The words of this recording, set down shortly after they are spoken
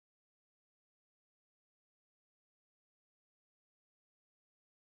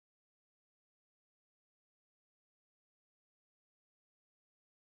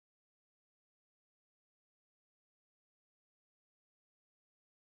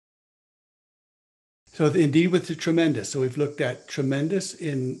So indeed with the tremendous. So we've looked at tremendous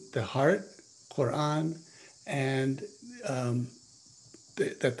in the heart, Quran, and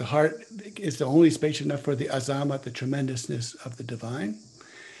that the heart is the only space enough for the azamat, the tremendousness of the divine.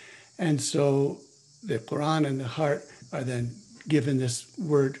 And so the Quran and the heart are then given this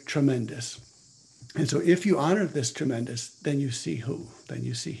word tremendous. And so if you honor this tremendous, then you see who? Then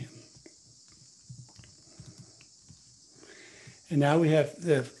you see him. And now we have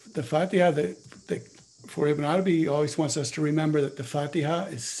the Fatiha. For Ibn Arabi, he always wants us to remember that the Fatiha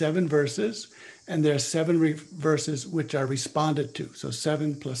is 7 verses, and there are 7 verses which are responded to. So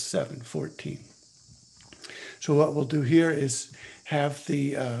 7 plus 7, 14. So what we'll do here is have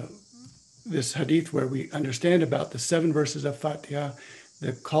this hadith where we understand about the 7 verses of Fatiha,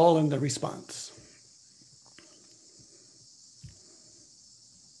 the call and the response.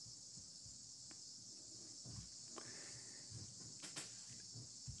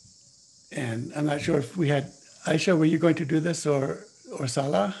 And I'm not sure if we had, Aisha, were you going to do this, or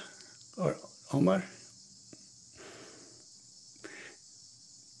Salah, or Omar?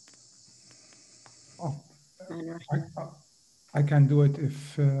 Oh, I can do it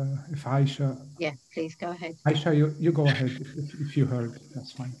if Aisha. Yeah, please go ahead. Aisha, you go ahead if you heard.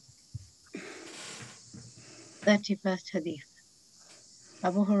 That's fine. 31st Hadith.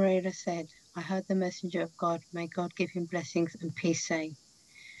 Abu Huraira said, I heard the Messenger of God, may God give him blessings and peace, say,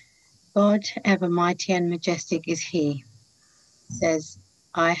 God, ever mighty and majestic is he, says,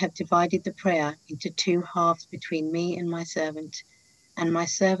 I have divided the prayer into 2 halves between me and my servant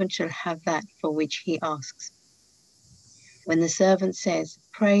shall have that for which he asks. When the servant says,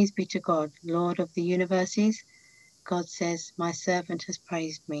 Praise be to God, Lord of the universes, God says, my servant has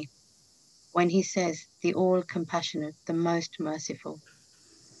praised me. When he says, the all-compassionate, the most merciful,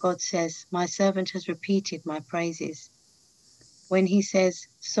 God says, my servant has repeated my praises. When he says,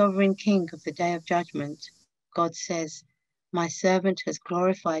 sovereign king of the day of judgment, God says, my servant has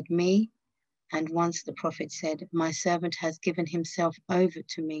glorified me. And once the prophet said, my servant has given himself over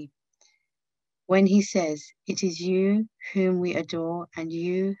to me. When he says, it is you whom we adore and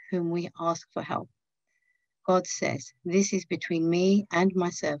you whom we ask for help, God says, this is between me and my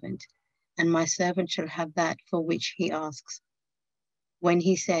servant shall have that for which he asks. When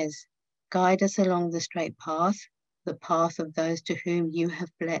he says, guide us along the straight path, the path of those to whom you have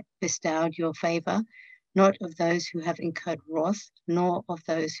bestowed your favor, not of those who have incurred wrath, nor of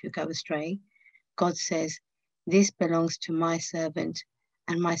those who go astray, God says, this belongs to my servant,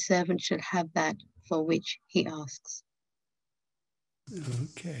 and my servant shall have that for which he asks.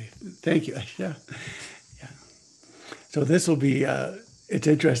 Okay, thank you, Aisha. Yeah. So this will be, it's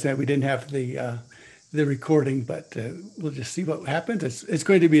interesting that we didn't have the recording, but we'll just see what happens. It's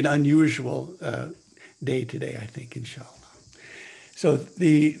going to be an unusual day today, I think, inshallah. So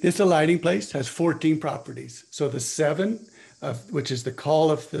this alighting place has 14 properties. So the 7, which is the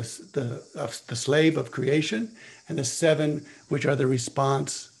call of the slave of creation, and the 7, which are the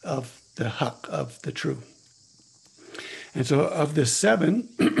response of the haqq, of the true. And so of the 7,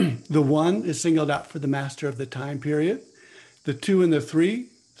 the 1 is singled out for the master of the time period. The 2 and the 3,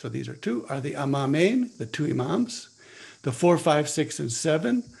 so these are 2, are the amamain, the 2 imams. The 4, 5, 6, and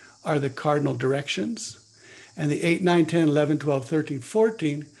 7 are the cardinal directions. And the 8, 9, 10, 11, 12, 13,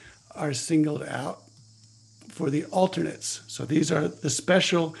 14 are singled out for the alternates. So these are the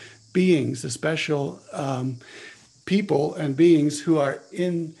special beings, the special people and beings who are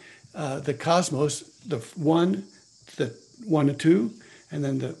in the cosmos, the 1 and 2, and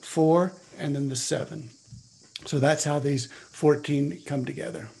then the 4, and then the 7. So that's how these 14 come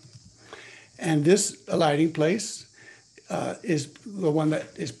together. And this alighting place is the one that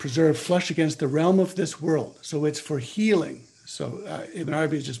is preserved flush against the realm of this world. So it's for healing. So Ibn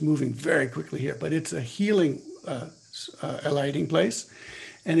Arabi is just moving very quickly here, but it's a healing alighting place,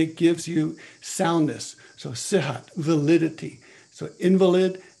 and it gives you soundness. So sihat, validity. So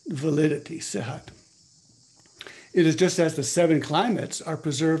invalid, validity, sihat. It is just as the 7 climates are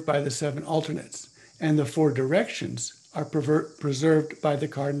preserved by the 7 alternates, and the 4 directions are preserved by the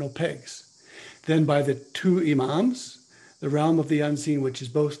cardinal pegs. Then by the 2 imams, the realm of the unseen, which is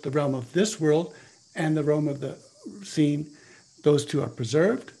both the realm of this world and the realm of the seen, those 2 are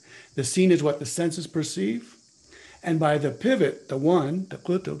preserved. The seen is what the senses perceive. And by the pivot, the 1, the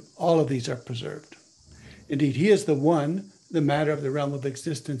qutub, all of these are preserved. Indeed, he is the 1, the matter of the realm of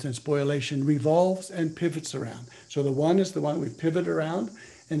existence and spoliation revolves and pivots around. So the 1 is the one we pivot around,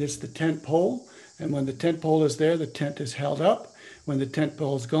 and it's the tent pole. And when the tent pole is there, the tent is held up. When the tent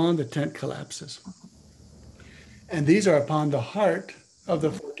pole is gone, the tent collapses. And these are upon the heart of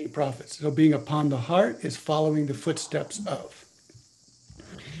the 14 prophets. So being upon the heart is following the footsteps of.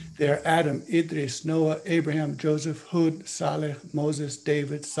 They are Adam, Idris, Noah, Abraham, Joseph, Hud, Saleh, Moses,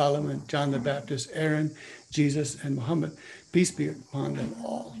 David, Solomon, John the Baptist, Aaron, Jesus, and Muhammad. Peace be upon them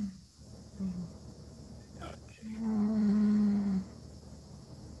all.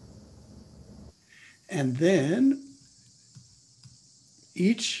 And then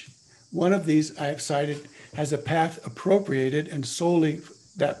each one of these I have cited has a path appropriated and solely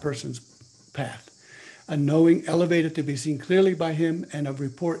that person's path. A knowing elevated to be seen clearly by him, and a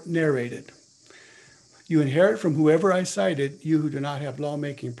report narrated. You inherit from whoever I cited, you who do not have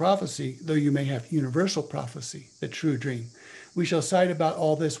lawmaking prophecy, though you may have universal prophecy, the true dream. We shall cite about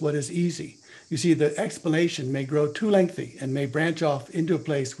all this what is easy. You see, the explanation may grow too lengthy and may branch off into a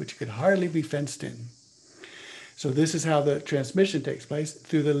place which could hardly be fenced in. So this is how the transmission takes place,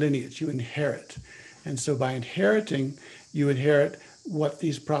 through the lineage. You inherit. And so by inheriting, you inherit what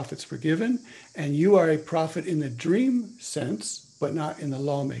these prophets were given, and you are a prophet in the dream sense, but not in the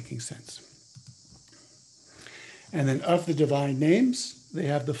lawmaking sense. And then of the divine names, they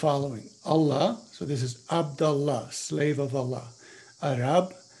have the following. Allah, so this is Abdullah, slave of Allah.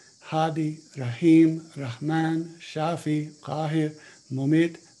 Arab, Hadi, Rahim, Rahman, Shafi, Qahir,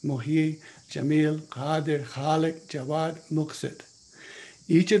 Mumit, Muhyi, Jamil, Qadir, Khalik, Jawad, Muqsid.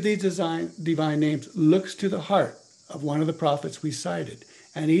 Each of these divine names looks to the heart of one of the prophets we cited,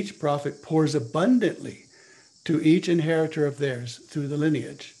 and each prophet pours abundantly to each inheritor of theirs through the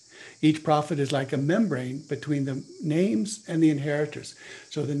lineage. Each prophet is like a membrane between the names and the inheritors.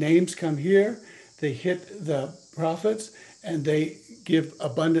 So the names come here, they hit the prophets, and they give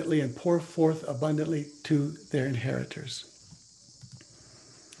abundantly and pour forth abundantly to their inheritors.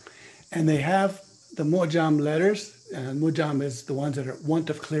 And they have the Mujam letters, and Mujam is the ones that are want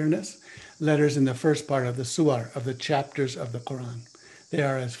of clearness, letters in the first part of the Surah, of the chapters of the Quran. They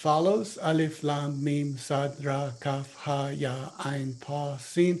are as follows: Alif, Lam, Mim, Sad, Ra, Kaf, Ha, Ya, Ain, Pa,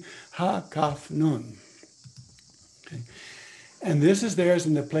 Sin, Ha, Kaf, Nun. Okay. And this is theirs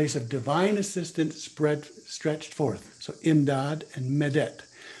in the place of divine assistance stretched forth. So Imdad and Medet.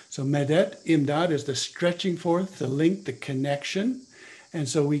 So Medet, Imdad is the stretching forth, the link, the connection. And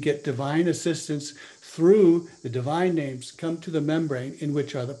so we get divine assistance through the divine names come to the membrane in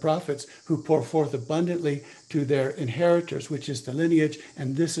which are the prophets who pour forth abundantly to their inheritors, which is the lineage.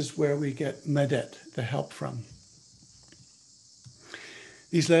 And this is where we get Medet, the help from.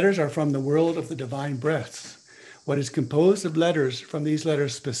 These letters are from the world of the divine breaths. What is composed of letters from these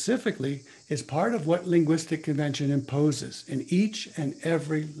letters specifically is part of what linguistic convention imposes in each and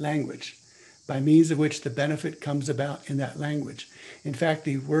every language, by means of which the benefit comes about in that language. In fact,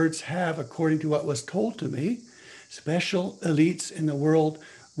 the words have, according to what was told to me, special elites in the world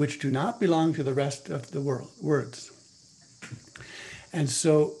which do not belong to the rest of the world, words. And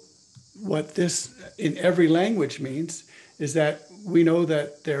so what this in every language means is that we know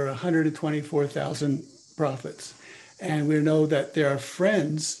that there are 124,000 prophets, and we know that there are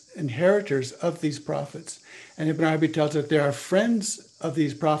friends, inheritors of these prophets. And Ibn Arabi tells us that there are friends of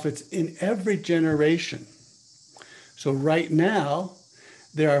these prophets in every generation. So right now,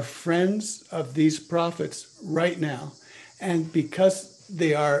 there are friends of these prophets right now. And because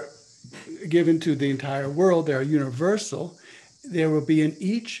they are given to the entire world, they are universal, there will be in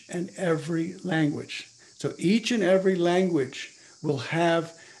each and every language. So each and every language will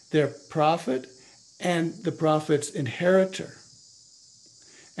have their prophet and the prophet's inheritor.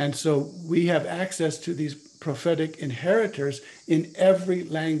 And so we have access to these prophetic inheritors in every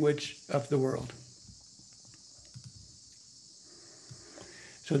language of the world.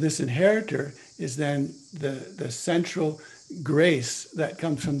 So this inheritor is then the central grace that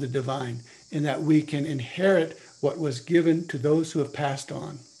comes from the divine, in that we can inherit what was given to those who have passed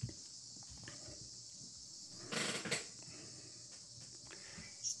on.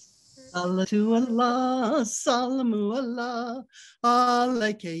 Salatu Allah, Salamu Allah,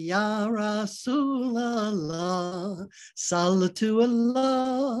 Alayka ya Rasulallah. Salatu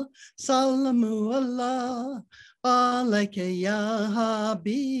Allah, Salamu Allah, Alayka ya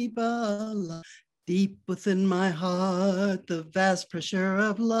Habiballah. Deep within my heart, the vast pressure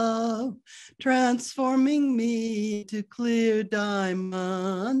of love, transforming me to clear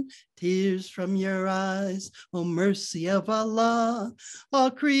diamond. Tears from your eyes, O mercy of Allah.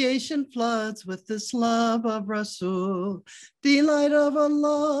 All creation floods with this love of Rasul. Delight of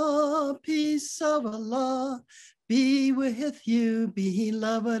Allah, peace of Allah, be with you,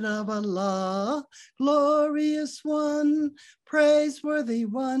 beloved of Allah. Glorious one, praiseworthy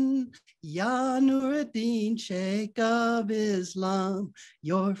one, Ya Nuruddin, Sheikh of Islam.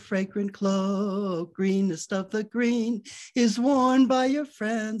 Your fragrant cloak, greenest of the green, is worn by your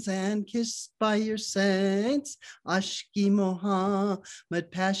friends and kissed by your saints. Ashki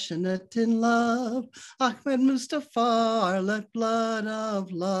Muhammad, passionate in love. Ahmed Mustafa, our lifeblood of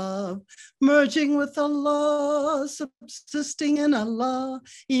love. Merging with Allah, subsisting in Allah,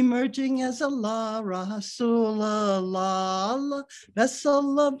 emerging as Allah, Rasulullah,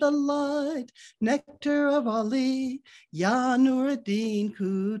 vessel of the light, nectar of Ali, Ya Nuruddin,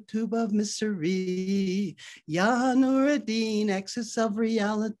 Kutub of mystery, Ya Nuruddin, excess of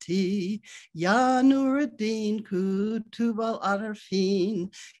reality, Ya Nuruddin, Kutub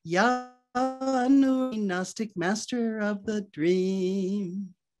al-Arifin, Ya Nuruddin, Gnostic master of the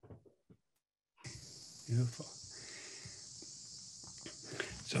dream. Beautiful.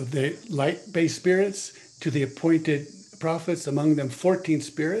 So the light-based spirits to the appointed prophets, among them 14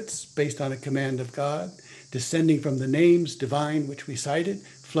 spirits based on a command of God, descending from the names divine which we cited,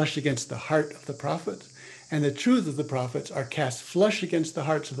 flush against the heart of the prophets, and the truth of the prophets are cast flush against the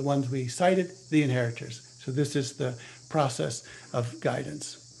hearts of the ones we cited, the inheritors. So this is the process of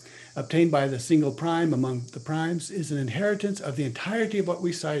guidance. Obtained by the single prime among the primes is an inheritance of the entirety of what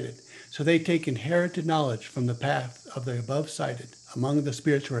we cited. So they take inherited knowledge from the path of the above cited among the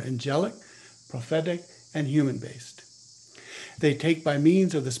spirits who are angelic, prophetic, and human-based. They take by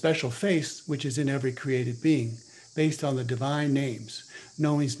means of the special face which is in every created being, based on the divine names,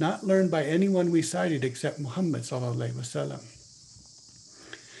 knowings not learned by anyone we cited except Muhammad sallallahu alaihi wasallam.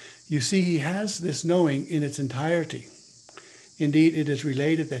 You see, he has this knowing in its entirety. Indeed, it is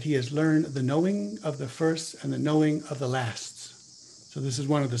related that he has learned the knowing of the first and the knowing of the lasts. So this is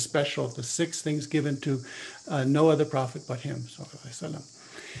one of the special, the 6 things given to no other prophet but him, sallallahu alaihi wasallam.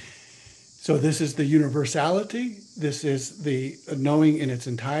 So this is the universality, this is the knowing in its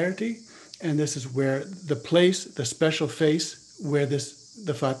entirety, and this is where the place, the special face where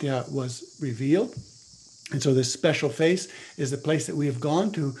the Fatiha was revealed. And so this special face is the place that we have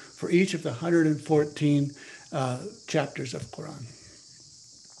gone to for each of the 114 chapters of Quran.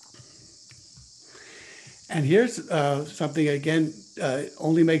 And here's something, again,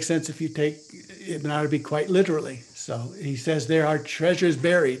 only makes sense if you take Ibn Arabi quite literally. So he says, there are treasures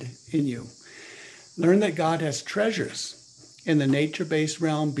buried in you. Learn that God has treasures in the nature-based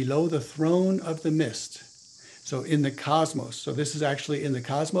realm below the throne of the mist. So in the cosmos. So this is actually in the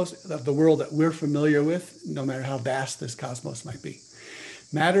cosmos of the world that we're familiar with, no matter how vast this cosmos might be.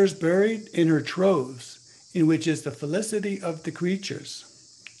 Matters buried in her troves, in which is the felicity of the creatures,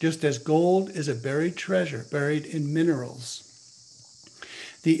 just as gold is a buried treasure, buried in minerals.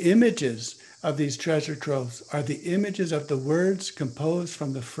 The images of these treasure troves are the images of the words composed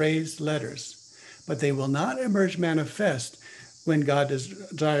from the phrased letters, but they will not emerge manifest when God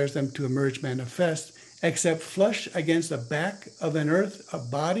desires them to emerge manifest, except flush against the back of an earth of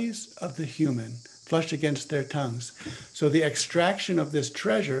bodies of the human, flush against their tongues. So the extraction of this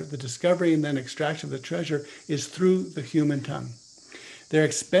treasure, the discovery and then extraction of the treasure, is through the human tongue. Their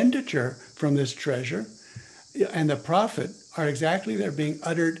expenditure from this treasure and the profit are exactly there being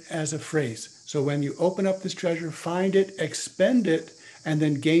uttered as a phrase. So when you open up this treasure, find it, expend it, and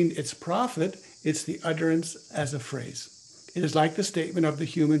then gain its profit, it's the utterance as a phrase. It is like the statement of the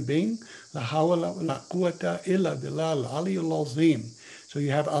human being, La hawla wa la quwwata illa billah al-aliyyul azim. So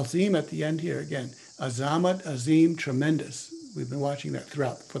you have azim at the end here again. Azamat, azim, tremendous. We've been watching that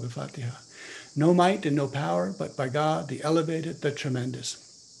throughout for the Fatiha. No might and no power, but by God, the elevated, the tremendous.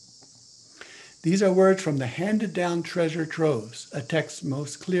 These are words from the handed down treasure troves, a text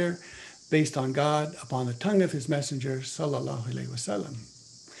most clear, based on God, upon the tongue of his messenger, sallallahu alaihi wasallam.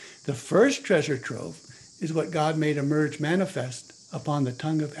 The first treasure trove is what God made emerge manifest upon the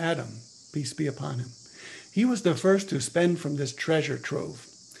tongue of Adam, peace be upon him. He was the first to spend from this treasure trove,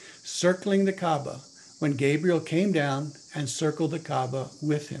 circling the Kaaba, when Gabriel came down and circled the Kaaba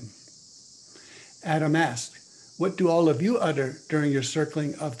with him. Adam asked, what do all of you utter during your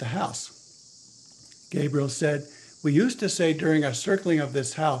circling of the house? Gabriel said, we used to say during our circling of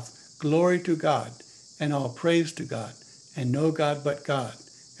this house, glory to God, and all praise to God, and no God but God,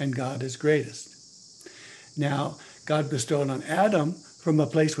 and God is greatest. Now, God bestowed on Adam, from a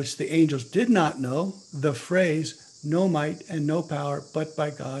place which the angels did not know, the phrase, no might and no power but by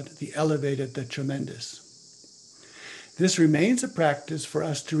God, the elevated, the tremendous. This remains a practice for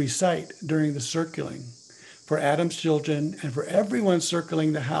us to recite during the circling, for Adam's children and for everyone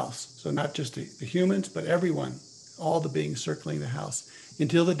circling the house. So not just the humans, but everyone, all the beings circling the house,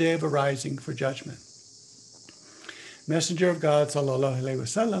 until the day of arising for judgment. messenger of God, sallallahu alaihi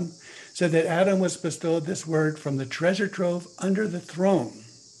wasallam, said that Adam was bestowed this word from the treasure trove under the throne.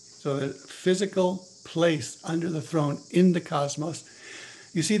 So the physical place under the throne in the cosmos.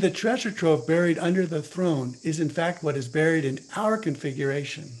 You see, the treasure trove buried under the throne is in fact what is buried in our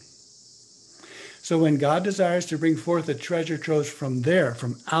configuration. So when God desires to bring forth a treasure trove from there,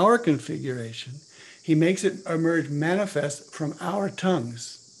 from our configuration, he makes it emerge manifest from our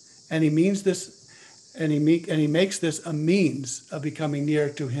tongues. And he means this, and he makes this a means of becoming near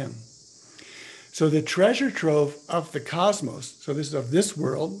to him. So the treasure trove of the cosmos, so this is of this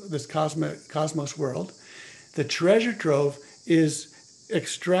world, this cosmos world, the treasure trove is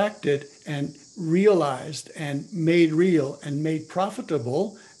extracted and realized and made real and made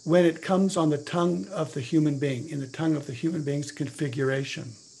profitable when it comes on the tongue of the human being, in the tongue of the human being's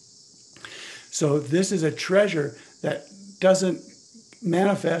configuration. So this is a treasure that doesn't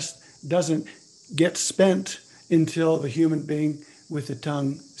manifest, doesn't get spent until the human being with the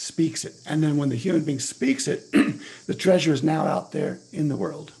tongue speaks it. And then when the human being speaks it, the treasure is now out there in the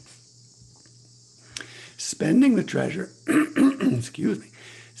world. Spending the treasure,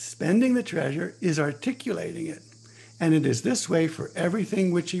 spending the treasure is articulating it. And it is this way for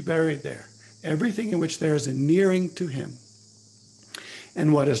everything which he buried there, everything in which there is a nearing to him.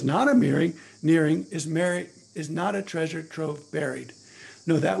 And what is not a nearing is not a treasure trove buried.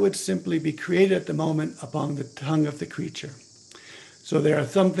 No, that would simply be created at the moment upon the tongue of the creature. So there are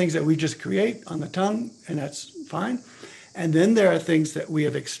some things that we just create on the tongue, and that's fine. And then there are things that we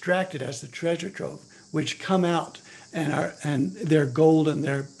have extracted as the treasure trove, which come out and their gold and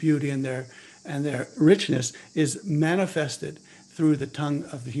their beauty and their richness is manifested through the tongue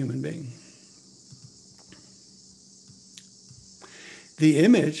of the human being. The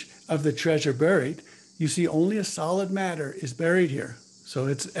image of the treasure buried, you see only a solid matter is buried here. So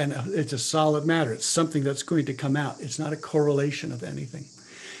it's a solid matter. It's something that's going to come out. It's not a correlation of anything.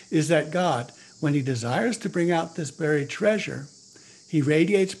 Is that God, when he desires to bring out this buried treasure, he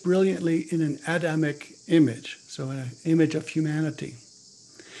radiates brilliantly in an Adamic image, so an image of humanity.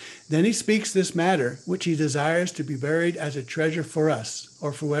 Then he speaks this matter, which he desires to be buried as a treasure for us,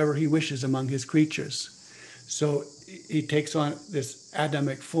 or for whoever he wishes among his creatures. So he takes on this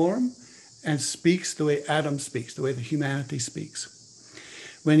Adamic form and speaks the way Adam speaks, the way the humanity speaks.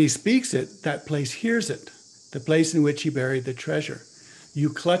 When he speaks it, that place hears it, the place in which he buried the treasure. You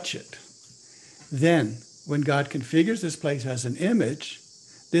clutch it. Then, when God configures this place as an image,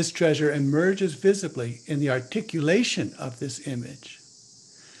 this treasure emerges visibly in the articulation of this image.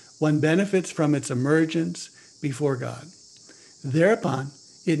 One benefits from its emergence before God. Thereupon,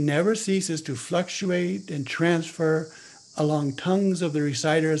 it never ceases to fluctuate and transfer along tongues of the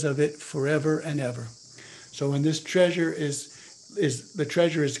reciters of it forever and ever. So when this treasure the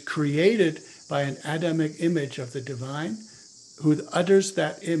treasure is created by an Adamic image of the divine, who utters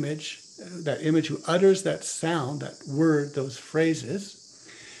that image who utters that sound, that word, those phrases,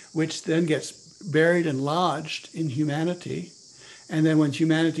 which then gets buried and lodged in humanity. And then when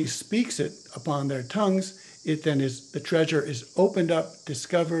humanity speaks it upon their tongues, it then is, the treasure is opened up,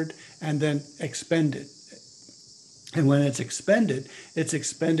 discovered, and then expended. And when it's expended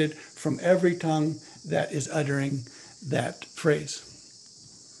from every tongue that is uttering that phrase.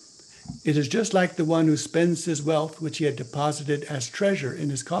 It is just like the one who spends his wealth, which he had deposited as treasure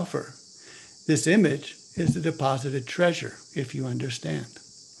in his coffer. This image is the deposited treasure, if you understand.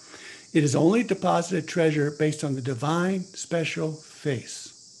 It is only deposited treasure based on the divine special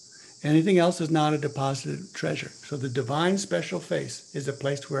face. Anything else is not a deposited treasure. So the divine special face is a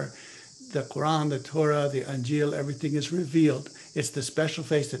place where the Quran, the Torah, the Injil, everything is revealed. It's the special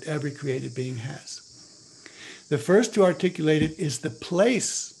face that every created being has. The first to articulate it is the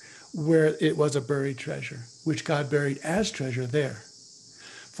place where it was a buried treasure, which God buried as treasure there.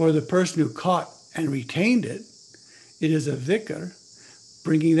 For the person who caught and retained it, it is a dhikr,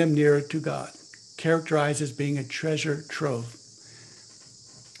 bringing them nearer to God, characterized as being a treasure trove.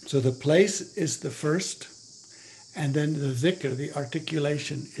 So the place is the first, and then the dhikr, the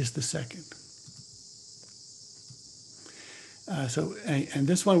articulation, is the second. And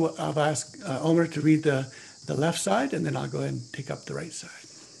this one, I'll ask Omer to read the left side, and then I'll go ahead and take up the right side.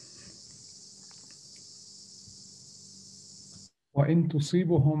 وإن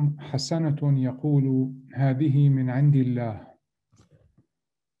تصيبهم حسنة يقولوا هذه من عند الله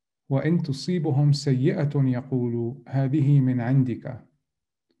وإن تصيبهم سيئة يقولوا هذه من عندك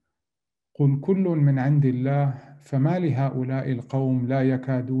قل كل من عند الله فما لهؤلاء القوم لا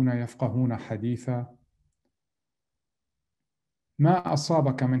يكادون يفقهون حديثا ما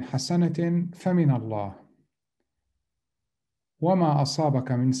أصابك من حسنة فمن الله وما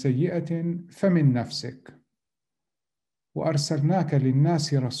أصابك من سيئة فمن نفسك وأرسلناك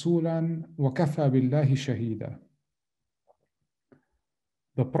للناس رسولا وكفى بالله شهيدا.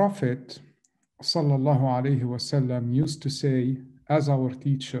 The Prophet sallallahu alayhi wasallam used to say as our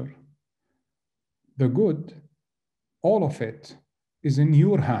teacher, the good, all of it, is in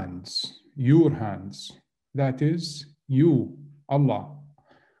your hands. Your hands. That is, you, Allah,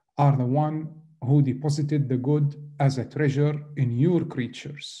 are the one who deposited the good as a treasure in your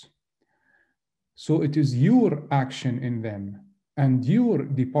creatures. So it is your action in them and your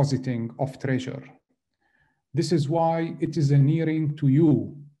depositing of treasure. This is why it is nearing to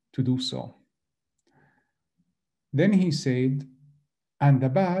you to do so. Then he said, and the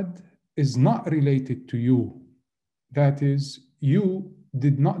bad is not related to you. That is, you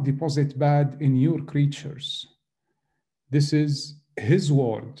did not deposit bad in your creatures. This is His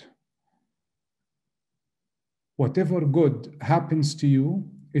word. Whatever good happens to you,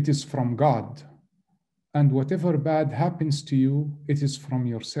 it is from God. And whatever bad happens to you, it is from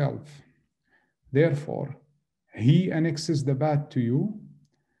yourself. Therefore, He annexes the bad to you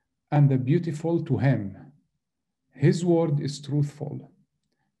and the beautiful to Him. His word is truthful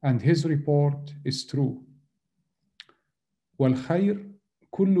and His report is true. والخير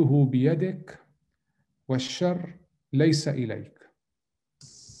كله بيدك والشر ليس إليك.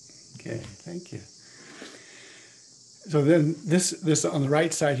 Okay, thank you. So then this on the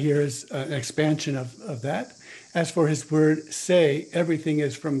right side here is an expansion of that. As for His word, say everything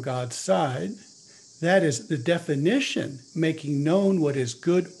is from God's side. That is the definition, making known what is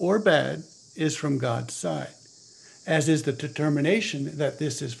good or bad is from God's side, as is the determination that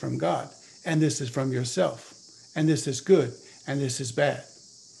this is from God, and this is from yourself, and this is good, and this is bad.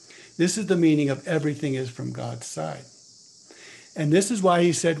 This is the meaning of everything is from God's side. And this is why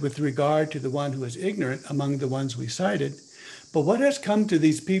He said with regard to the one who is ignorant among the ones we cited, but what has come to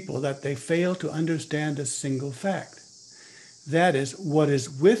these people that they fail to understand a single fact? That is, what is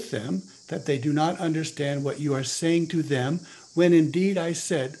with them, that they do not understand what you are saying to them, when indeed I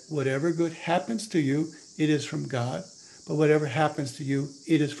said, whatever good happens to you, it is from God, but whatever happens to you,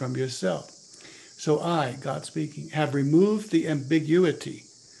 it is from yourself. So I, God speaking, have removed the ambiguity,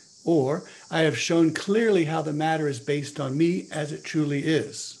 or I have shown clearly how the matter is based on me as it truly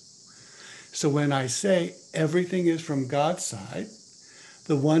is. So when I say everything is from God's side,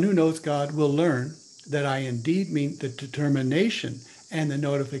 the one who knows God will learn that I indeed mean the determination and the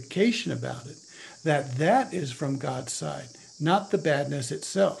notification about it, that is from God's side, not the badness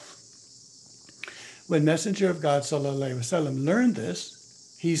itself. When Messenger of God sallallahu alaihi wasallam learned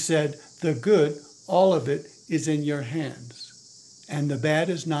this, he said, the good, all of it, is in your hands, and the bad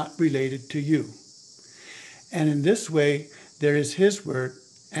is not related to you. And in this way, there is His word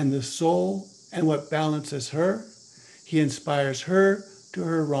and the soul and what balances her. He inspires her to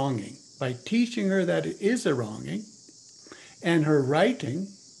her wronging by teaching her that it is a wronging, and her righting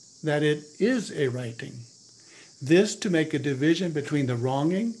that it is a righting. This to make a division between the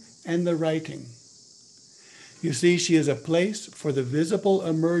wronging and the righting. You see, she is a place for the visible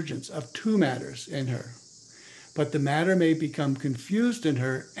emergence of two matters in her. But the matter may become confused in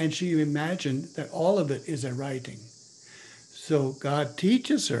her, and she imagine that all of it is a righting. So God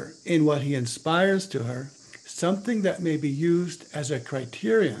teaches her in what He inspires to her something that may be used as a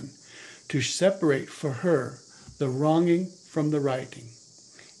criterion to separate for her the wronging from the righting.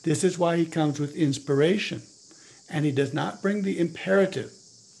 This is why He comes with inspiration, and He does not bring the imperative,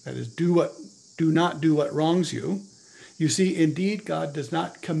 that is, do not do what wrongs you. You see, indeed, God does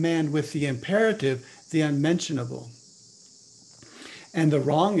not command with the imperative the unmentionable. And the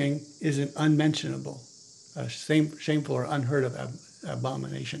wronging is an unmentionable, a shameful or unheard of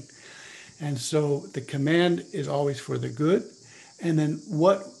abomination. And so the command is always for the good. And then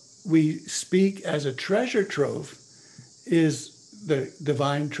what we speak as a treasure trove is the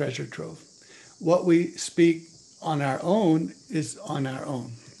divine treasure trove. What we speak on our own is on our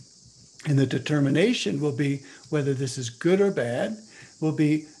own. And the determination will be whether this is good or bad, will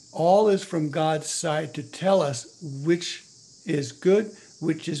be all is from God's side to tell us which is good,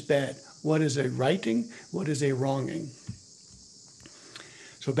 which is bad, what is a righting, what is a wronging.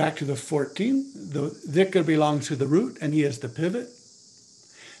 So back to the 14, the dhikr belongs to the root, and he is the pivot.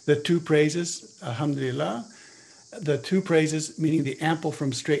 The two praises, alhamdulillah, the two praises, meaning the ample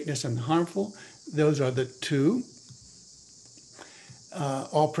from straightness and the harmful, those are the two.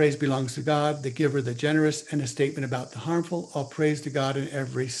 All praise belongs to God, the giver, the generous, and a statement about the harmful. All praise to God in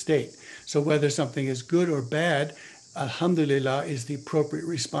every state. So whether something is good or bad, alhamdulillah is the appropriate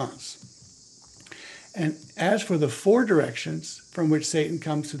response. And as for the four directions from which Satan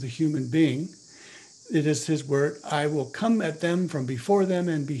comes to the human being, it is his word, I will come at them from before them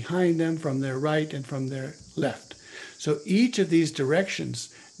and behind them, from their right and from their left. So each of these directions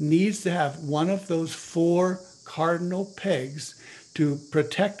needs to have one of those 4 cardinal pegs to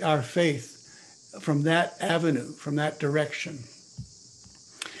protect our faith from that avenue, from that direction.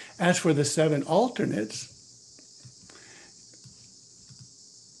 As for the 7 alternates,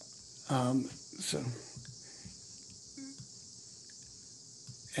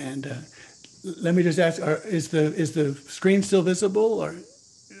 let me just ask: is the screen still visible? Or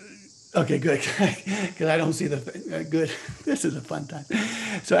okay, good, because I don't see the good. This is a fun time.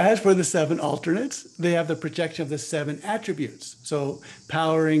 So as for the 7 alternates, they have the protection of the 7 attributes. So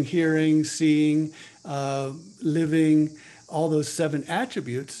powering, hearing, seeing, living, all those 7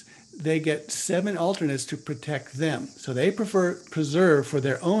 attributes. They get 7 alternates to protect them. So they preserve for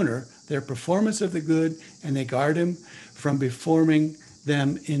their owner their performance of the good, and they guard him from performing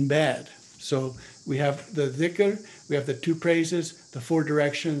them in bad. So we have the dhikr, we have the 2 praises, the 4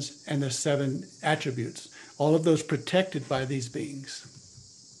 directions, and the 7 attributes. All of those protected by these beings.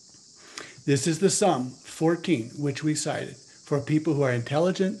 This is the sum, 14, which we cited, for people who are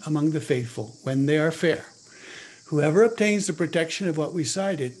intelligent among the faithful, when they are fair. Whoever obtains the protection of what we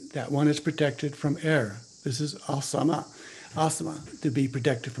cited, that one is protected from error. This is asama, to be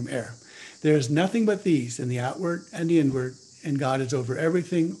protected from error. There is nothing but these in the outward and the inward, and God is over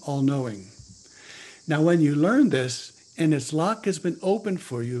everything, all-knowing. Now, when you learn this, and its lock has been opened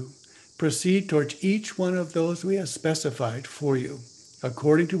for you, proceed towards each one of those we have specified for you,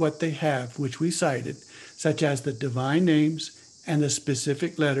 according to what they have, which we cited, such as the divine names and the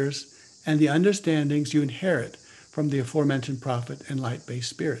specific letters and the understandings you inherit from the aforementioned prophet and light-based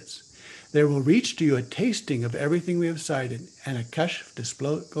spirits. There will reach to you a tasting of everything we have cited and a kashf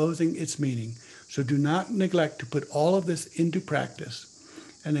disclosing its meaning. So do not neglect to put all of this into practice.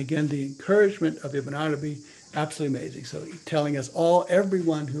 And again, the encouragement of Ibn Arabi, absolutely amazing. So telling us all,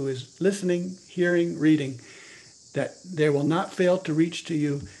 everyone who is listening, hearing, reading, that there will not fail to reach to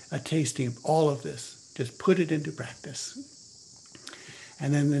you a tasting of all of this. Just put it into practice.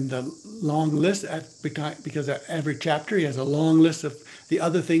 And then in the long list, because every chapter he has a long list of the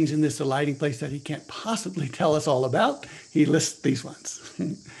other things in this alighting place that he can't possibly tell us all about, he lists these ones.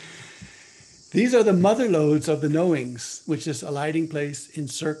 These are the mother lodes of the knowings, which this alighting place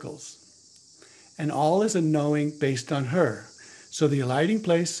encircles. And all is a knowing based on her. So the alighting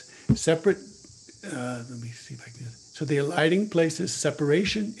place separate, let me see if I can. So the alighting place's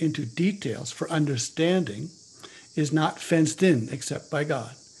separation into details for understanding is not fenced in except by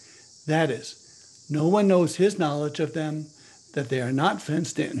God. That is, no one knows his knowledge of them, that they are not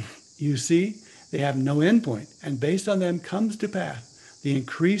fenced in. You see, they have no endpoint, and based on them comes to pass the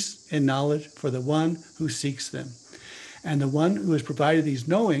increase in knowledge for the one who seeks them. And the one who has provided these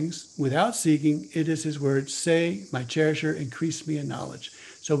knowings, without seeking, it is his word, say, my cherisher, increase me in knowledge.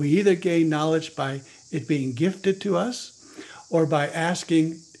 So we either gain knowledge by it being gifted to us, or by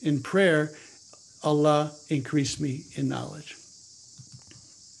asking in prayer, Allah, increase me in knowledge.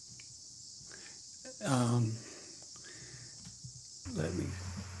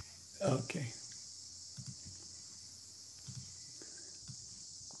 Okay.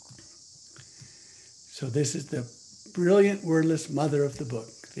 So this is the brilliant wordless mother of the book,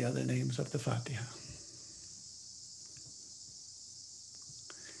 the other names of the Fatiha.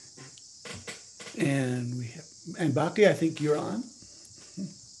 And we have, and Baki, I think you're on.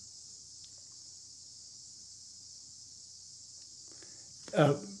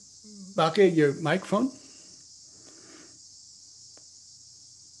 Baki, your microphone.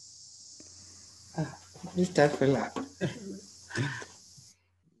 Astaghfirullah.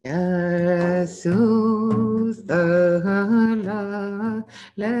 Ya Rasul salam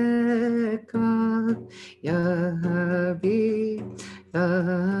laka, Ya Habib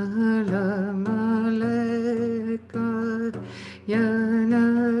salam alaka, Ya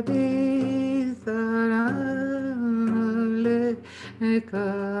Nabi salam alaka,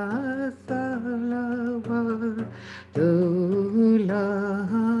 salawatullah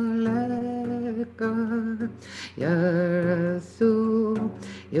alaka, Ya Rasul,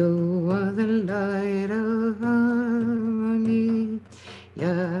 you are the light of harmony.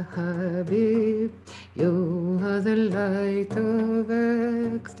 Ya Habib, you are the light of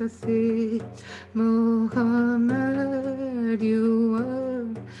ecstasy. Muhammad, you are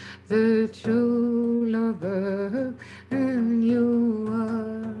the true lover, and you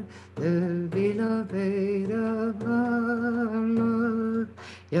are the beloved of Allah.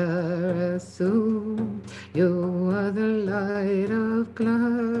 Ya Rasul, you are the light of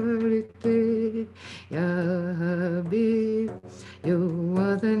clarity. Ya Habib, you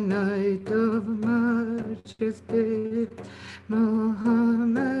are the night of majesty.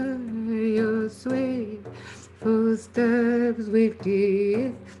 Muhammad, you're sweet, full footsteps will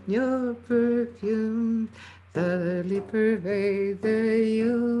give your perfume, subtly pervade the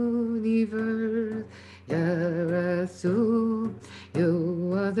universe. Ya Rasul,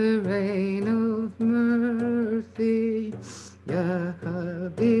 you are the rain of mercy. Ya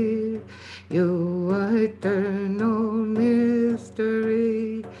Habib, you are eternal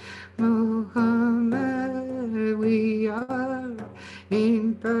mystery. Muhammad, we are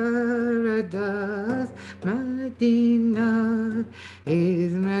in paradise. Medina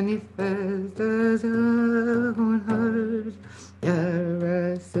is manifest as on earth. Ya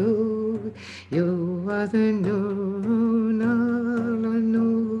Rasul, you are the Nur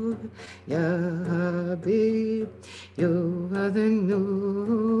al-Nur. Ya Habib, you are the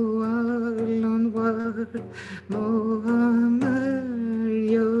Nur al-Anwar. Muhammad,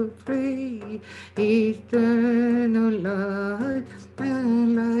 you free eternal light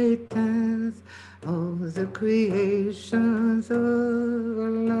and lightens all the creations of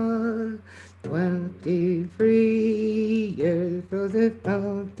Allah. 23 years for the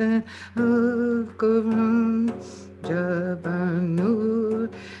fountain of Quran. Jabanur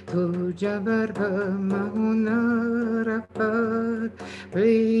to Jabar Mahuna Rafat,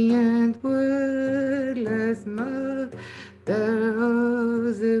 brilliant wordless mouth. There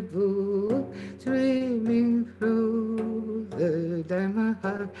was a book streaming through the diamond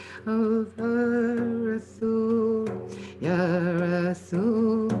heart of Rasul. Ya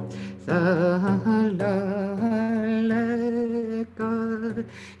Rasul, Salam Alayka.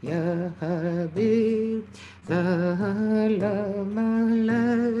 Ya Habib, Salam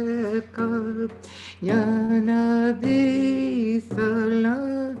Alayka. Ya Nabi,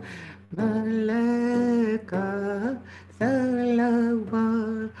 Salam Alayka.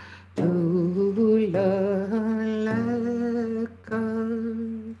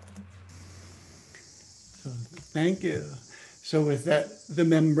 So thank you. So with that, the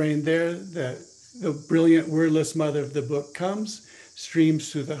membrane there, the brilliant wordless mother of the book comes,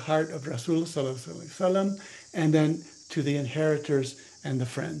 streams through the heart of Rasul Sallallahu Alaihi Wasallam, and then to the inheritors and the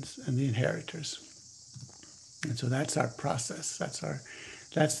friends and the inheritors. And so that's our process.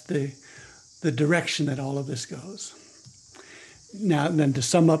 That's the direction that all of this goes. Now, then, to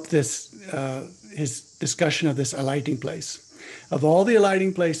sum up this, his discussion of this alighting place. Of all the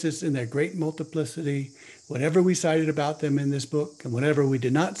alighting places in their great multiplicity, whatever we cited about them in this book and whatever we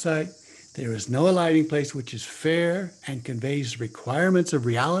did not cite, there is no alighting place which is fair and conveys requirements of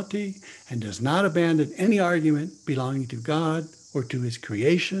reality and does not abandon any argument belonging to God or to his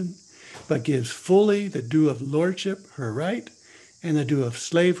creation, but gives fully the due of lordship her right and the due of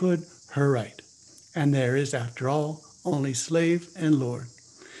slavehood her right. And there is, after all, only slave and lord,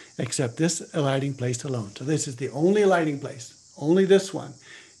 except this alighting place alone. So this is the only alighting place. Only this one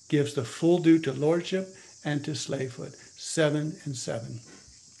gives the full due to lordship and to slavehood. 7 and 7.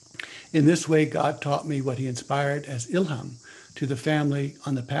 In this way, God taught me what he inspired as ilham to the family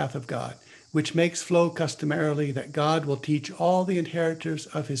on the path of God, which makes flow customarily that God will teach all the inheritors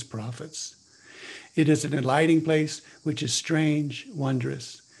of his prophets. It is an alighting place which is strange,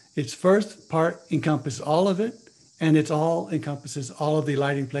 wondrous. Its first part encompasses all of it, and it all encompasses all of the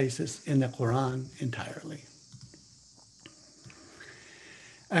alighting places in the Quran entirely.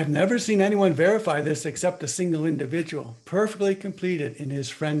 I've never seen anyone verify this except a single individual, perfectly completed in his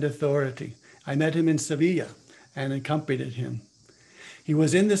friend authority. I met him in Sevilla and accompanied him. He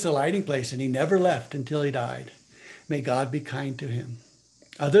was in this alighting place and he never left until he died. May God be kind to him.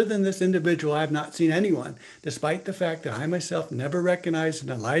 Other than this individual, I have not seen anyone, despite the fact that I myself never recognized an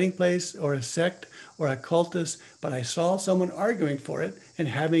alighting place or a sect or a cultist, but I saw someone arguing for it and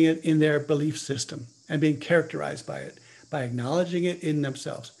having it in their belief system and being characterized by it, by acknowledging it in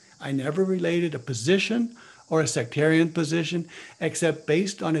themselves. I never related a position or a sectarian position except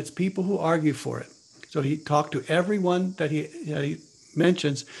based on its people who argue for it. So he talked to everyone that he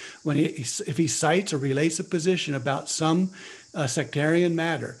mentions when if he cites or relates a position about some sectarian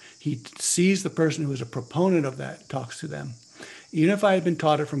matter, he sees the person who is a proponent of that, talks to them, even if I had been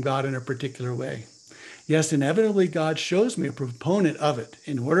taught it from God in a particular way. Yes, inevitably, God shows me a proponent of it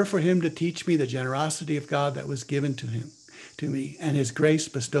in order for him to teach me the generosity of God that was given to me, and his grace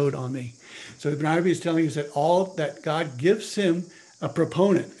bestowed on me. So Ibn Arabi is telling us that God gives him a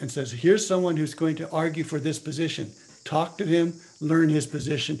proponent and says, here's someone who's going to argue for this position. Talk to him, learn his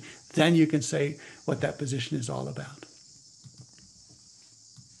position, then you can say what that position is all about.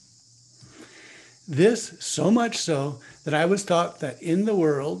 This, so much so that I was taught that in the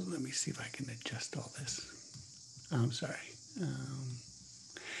world, let me see if I can adjust all this. I'm sorry.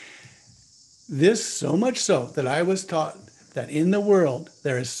 This, so much so that I was taught that in the world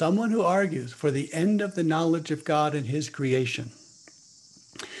there is someone who argues for the end of the knowledge of God and his creation,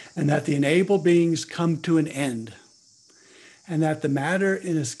 and that the enabled beings come to an end, and that the matter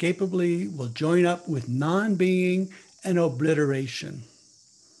inescapably will join up with non-being and obliteration.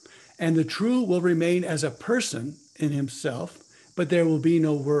 And the true will remain as a person in himself, but there will be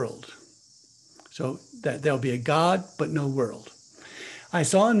no world. So that there'll be a God, but no world. I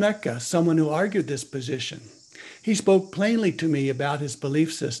saw in Mecca someone who argued this position. He spoke plainly to me about his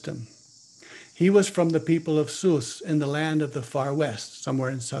belief system. He was from the people of Sus in the land of the far west, somewhere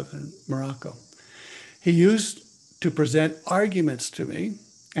in southern Morocco. He used to present arguments to me,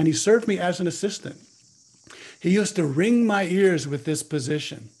 and he served me as an assistant. He used to wring my ears with this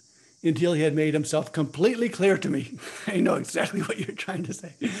position until he had made himself completely clear to me. I know exactly what you're trying to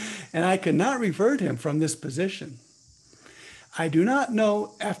say. And I could not revert him from this position. I do not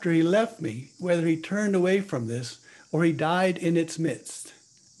know after he left me whether he turned away from this or he died in its midst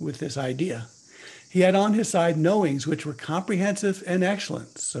with this idea. He had on his side knowings which were comprehensive and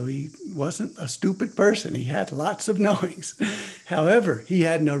excellent. So he wasn't a stupid person. He had lots of knowings. However, he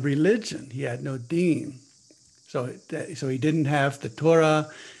had no religion. He had no deen. So he didn't have the Torah.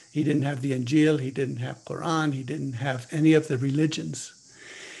 He didn't have the Injil. He didn't have Quran. He didn't have any of the religions.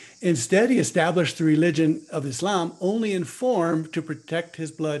 Instead, he established the religion of Islam only in form to protect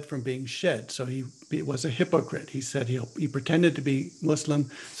his blood from being shed. So he was a hypocrite. He said he pretended to be Muslim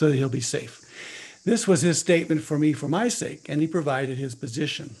so that he'll be safe. This was his statement for me for my sake, and he provided his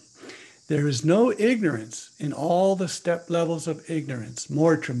position. There is no ignorance in all the step levels of ignorance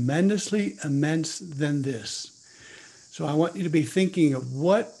more tremendously immense than this. So I want you to be thinking of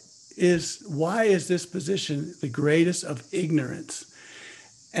why is this position the greatest of ignorance?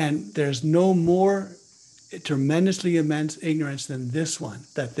 And there's no more tremendously immense ignorance than this one,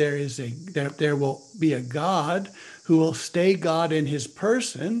 that there will be a God who will stay God in his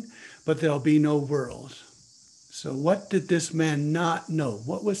person, but there'll be no world. So what did this man not know?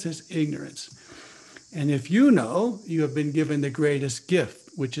 What was his ignorance? And if you know, you have been given the greatest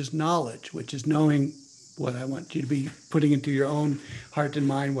gift, which is knowledge, which is knowing what I want you to be putting into your own heart and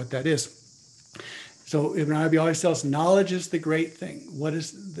mind, what that is. So Ibn Arabi always tells us knowledge is the great thing. What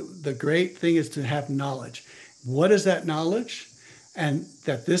is the great thing is to have knowledge. What is that knowledge? And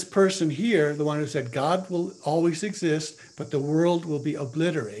that this person here, the one who said God will always exist, but the world will be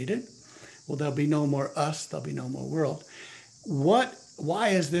obliterated. Well, there'll be no more us, there'll be no more world. Why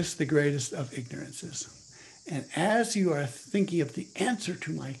is this the greatest of ignorances? And as you are thinking of the answer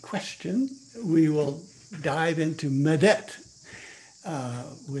to my question, we will dive into Medet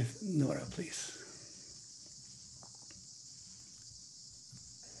with Nora, please.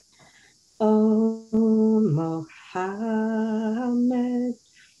 O Muhammad,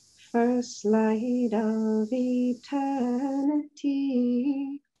 first light of eternity,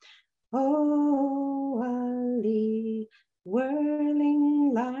 O Ali,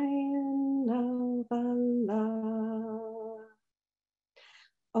 whirling lion of Allah,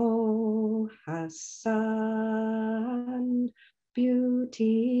 O Hassan,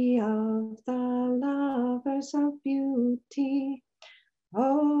 beauty of the lovers of beauty,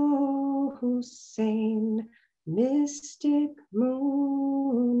 O Hussein, mystic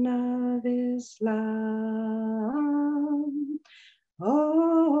moon of Islam,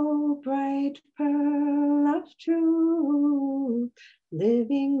 O bright pearl of truth,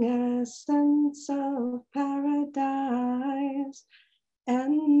 living essence of paradise,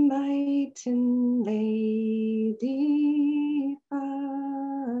 enlightened Lady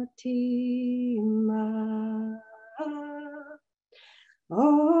Fatima.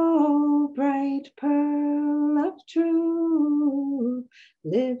 O bright pearl of truth,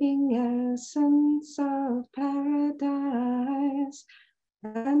 living essence of paradise,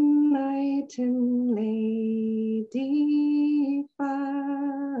 enlightened Lady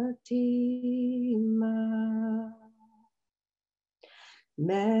Fatima.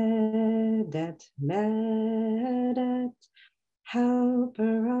 Medet, Medet,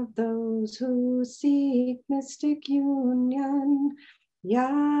 helper of those who seek mystic union, Ya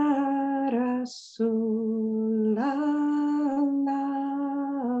Rasulallah,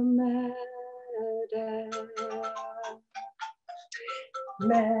 Medet.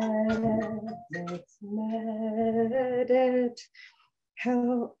 Medet, Medet,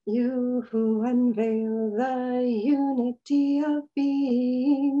 help you who unveil the unity of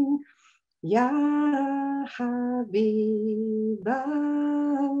being, Ya Habiballah,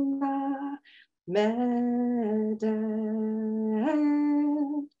 Medet.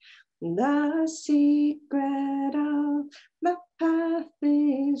 The secret of the path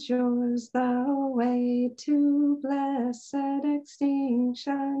is yours, the way to blessed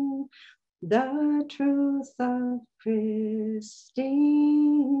extinction, the truth of pristine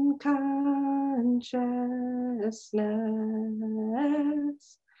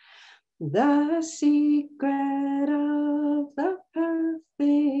consciousness. The secret of the path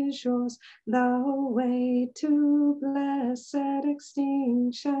is yours, the way to blessed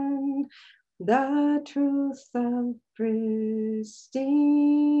extinction, the truth of pristine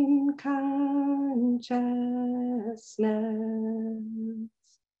consciousness.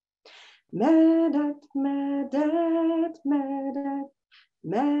 Medet, medet, medet,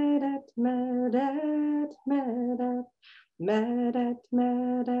 medet, medet, medet, medet,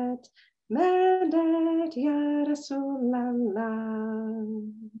 medet, medet, ya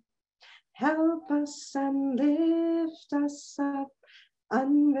Rasulallah. Help us and lift us up,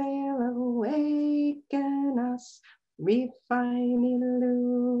 unveil, awaken us, refine,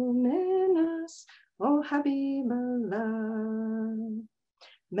 illumine us, O Habiballah.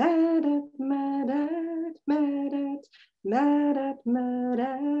 Medet, medet, medet, medet,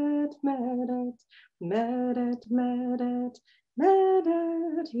 medet, medet, medet, medet,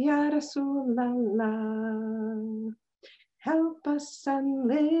 medet, ya Rasulallah. Help us and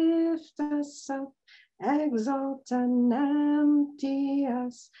lift us up, exalt and empty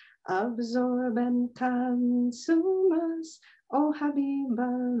us, absorb and consume us, O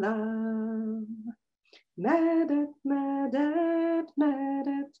Habiballah. Medet, medet,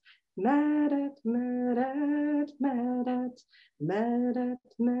 medet, medet, medet, medet, medet,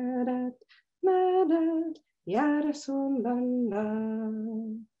 medet, medet, ya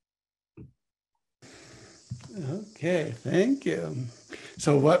Rasulallah. Okay, thank you.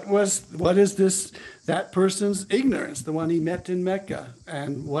 So what is this, that person's ignorance, the one he met in Mecca,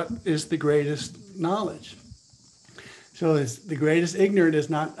 and what is the greatest knowledge? So the greatest ignorance is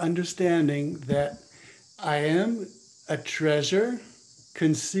not understanding that I am a treasure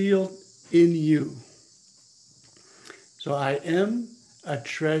concealed in you. So I am a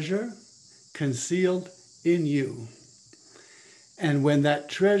treasure concealed in you. And when that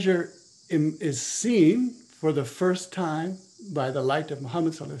treasure is seen for the first time by the light of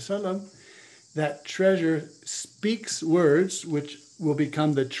Muhammad sallallahu alaihi wasallam, that treasure speaks words which will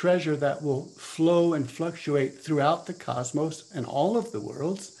become the treasure that will flow and fluctuate throughout the cosmos and all of the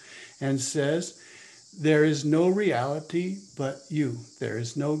worlds, and says, there is no reality but you. There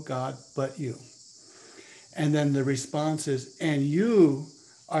is no God but you. And then the response is, and you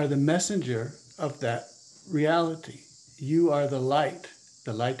are the messenger of that reality. You are the light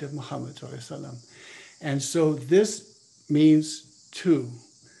of Muhammad sallallahu alaihi wasallam. And so this means two.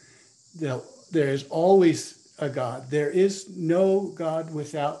 There is always a God. There is no God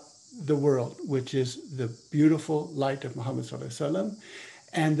without the world, which is the beautiful light of Muhammad sallallahu alaihi wasallam.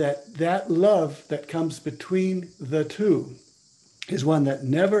 And that love that comes between the two is one that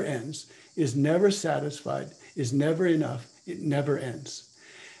never ends, is never satisfied, is never enough, it never ends.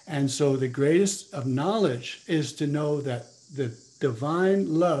 And so the greatest of knowledge is to know that the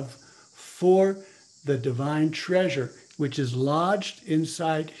divine love for the divine treasure, which is lodged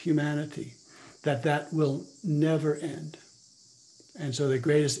inside humanity, that will never end. And so the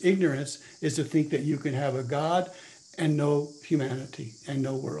greatest ignorance is to think that you can have a God and no humanity and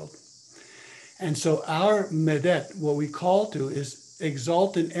no world. And so our medet, what we call to, is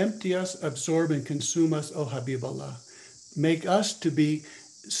exalt and empty us, absorb and consume us, O Habiballah. Make us to be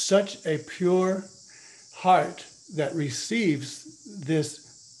such a pure heart that receives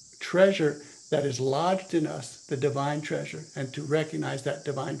this treasure that is lodged in us, the divine treasure, and to recognize that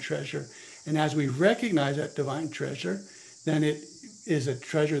divine treasure. And as we recognize that divine treasure, then it is a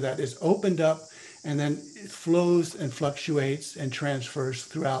treasure that is opened up, and then it flows and fluctuates and transfers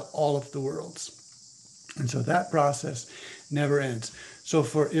throughout all of the worlds. And so that process never ends. So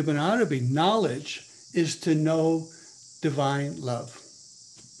for Ibn Arabi, knowledge is to know divine love.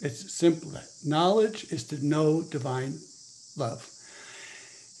 It's simple. Knowledge is to know divine love.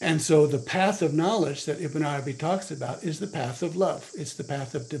 And so the path of knowledge that Ibn Arabi talks about is the path of love. It's the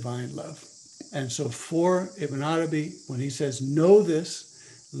path of divine love. And so for Ibn Arabi, when he says, know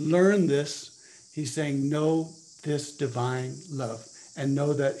this, learn this, he's saying, know this divine love and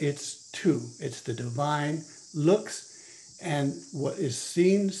know that it's two. It's the divine looks, and what is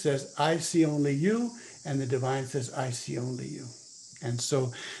seen says, I see only you, and the divine says, I see only you. And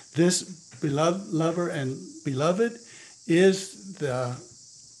so this beloved lover and beloved is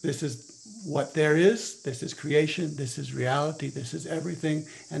this is what there is, this is creation, this is reality, this is everything,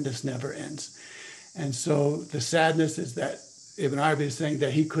 and this never ends. And so the sadness is that Ibn Arabi is saying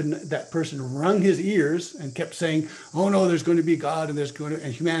that he couldn't, that person wrung his ears and kept saying, oh no, there's going to be God and there's going to,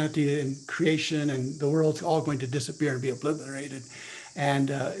 and humanity and creation and the world's all going to disappear and be obliterated. And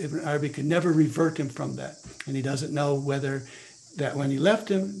Ibn Arabi could never revert him from that. And he doesn't know whether that when he left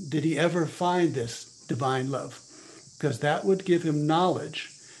him, did he ever find this divine love? Because that would give him knowledge,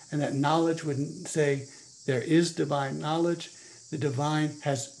 and that knowledge would say there is divine knowledge. The divine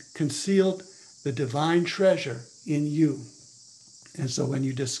has concealed the divine treasure in you. And so when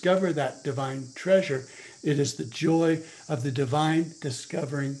you discover that divine treasure, it is the joy of the divine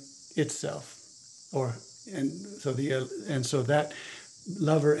discovering itself. And so that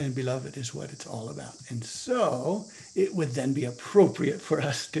lover and beloved is what it's all about. And so it would then be appropriate for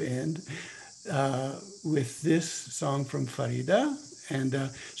us to end with this song from Farida. And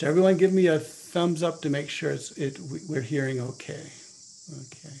so everyone give me a thumbs up to make sure we're hearing okay.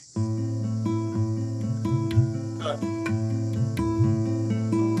 Okay.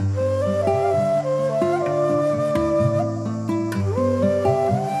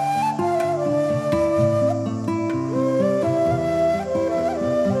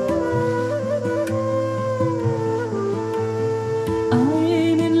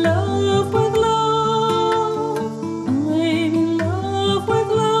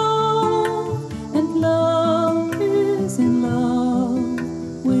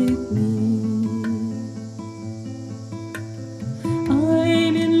 With me.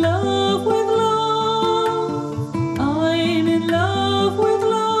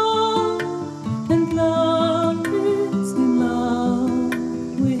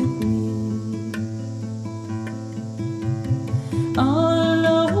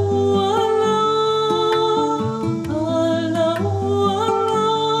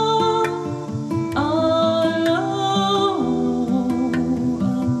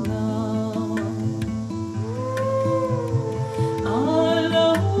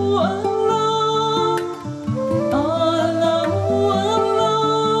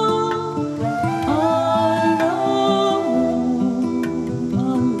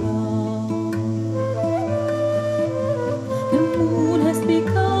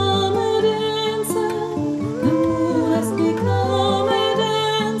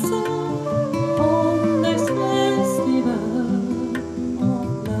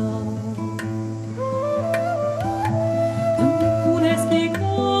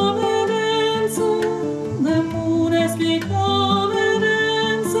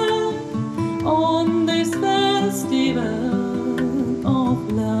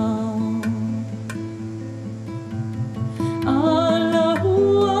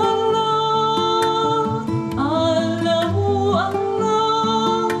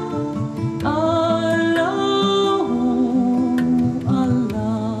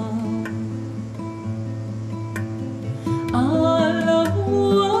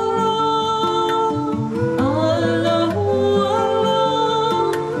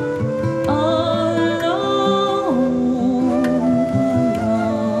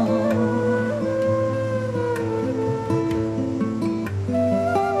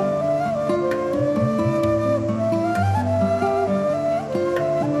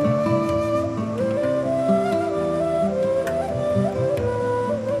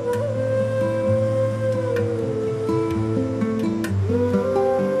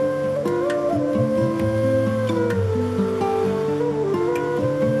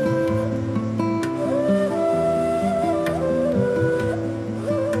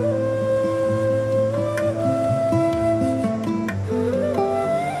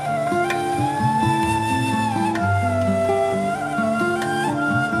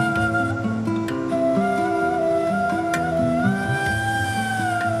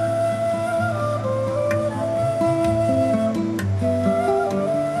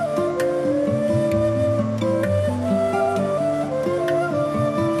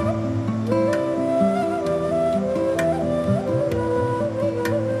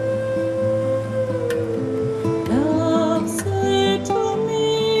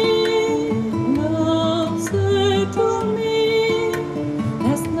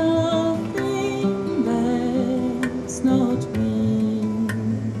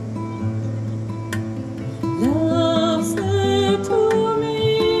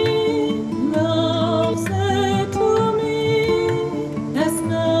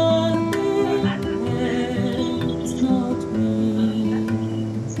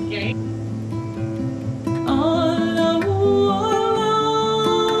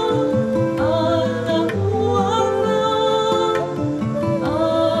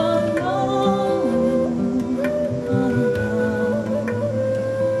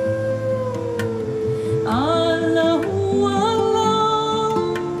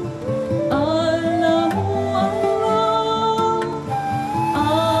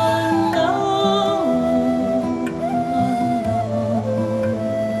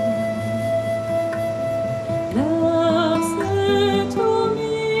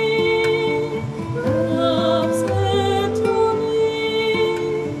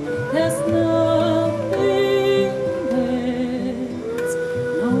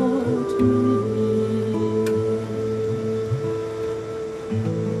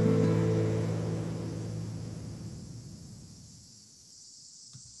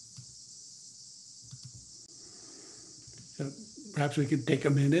 So perhaps we could take a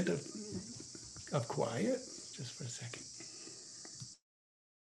minute of quiet, just for a second.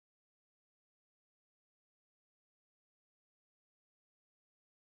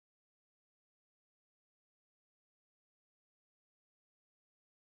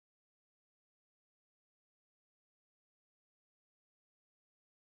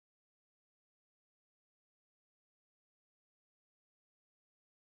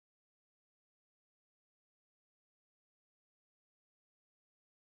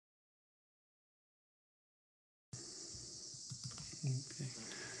 Okay.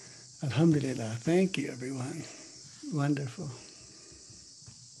 Alhamdulillah. Thank you, everyone. Wonderful.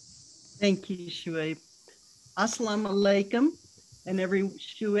 Thank you, Shuaib. Assalamu alaikum, and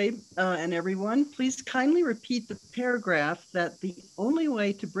everyone. Please kindly repeat the paragraph that the only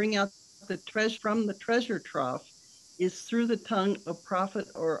way to bring out the treasure from the treasure trough is through the tongue of prophet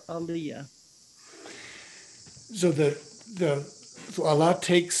or aliyah. So so Allah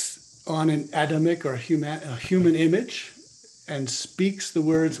takes on an Adamic or a human image and speaks the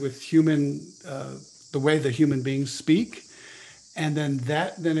words with the way the human beings speak. And then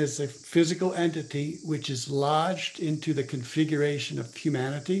that is a physical entity which is lodged into the configuration of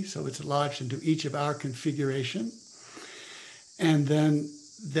humanity. So it's lodged into each of our configuration. And then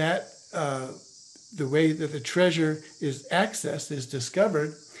the way that the treasure is accessed, is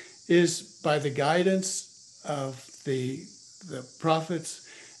discovered, is by the guidance of the prophets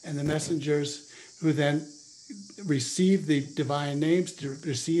and the messengers, who then receive the divine names, to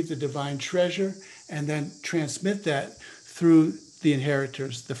receive the divine treasure, and then transmit that through the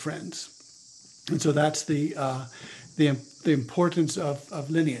inheritors, the friends. And so that's the importance of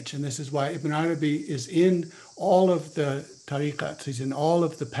lineage. And this is why Ibn Arabi is in all of the tariqats, he's in all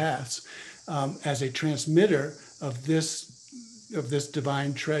of the paths, as a transmitter of this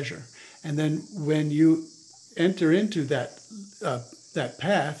divine treasure. And then when you enter into that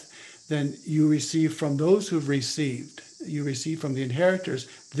path, then you receive from those who've received, you receive from the inheritors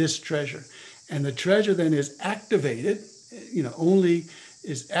this treasure. And the treasure then is activated, only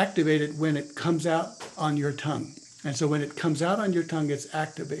is activated when it comes out on your tongue. And so when it comes out on your tongue, it's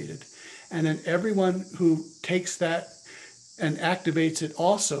activated. And then everyone who takes that and activates it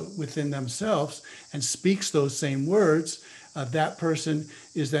also within themselves and speaks those same words, that person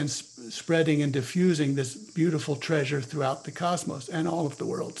is then spreading and diffusing this beautiful treasure throughout the cosmos and all of the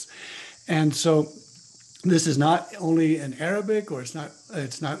worlds. And so this is not only in Arabic, or it's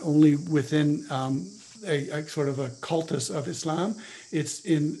not only within a sort of a cultus of Islam. It's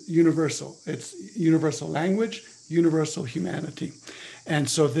universal. It's universal language, universal humanity. And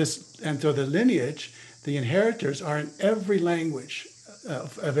so the lineage, the inheritors, are in every language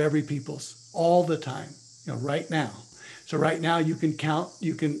of every people's all the time, right now. So right now you can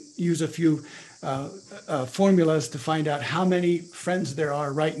use a few formulas to find out how many friends there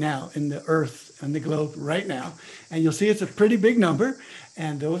are right now in the earth and the globe right now. And you'll see it's a pretty big number.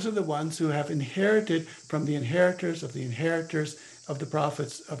 And those are the ones who have inherited from the inheritors of the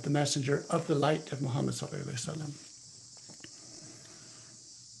prophets, of the messenger, of the light of Muhammad sallallahu alaihi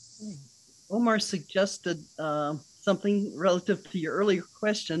wasallam. Omar suggested something relative to your earlier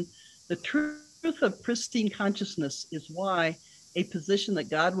question. The truth of pristine consciousness is why a position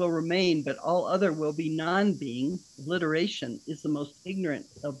that God will remain, but all other will be non-being, obliteration, is the most ignorant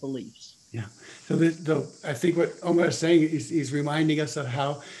of beliefs. Yeah. So I think what Omar is saying is he's reminding us of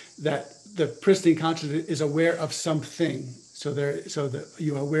how that the pristine consciousness is aware of something. So that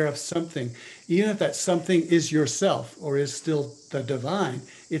you're aware of something, even if that something is yourself or is still the divine,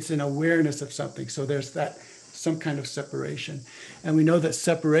 it's an awareness of something. So there's some kind of separation. And we know that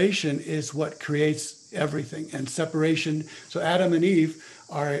separation is what creates everything. And separation, so Adam and Eve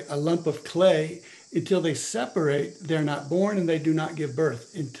are a lump of clay. Until they separate, they're not born and they do not give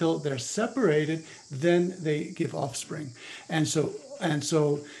birth. Until they're separated, then they give offspring. And so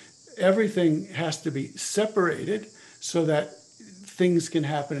everything has to be separated so that things can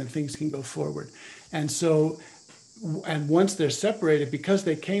happen and things can go forward. And once they're separated, because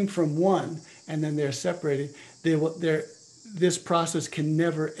they came from one and then they're separated, this process can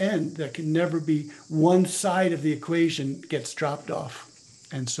never end. There can never be one side of the equation gets dropped off.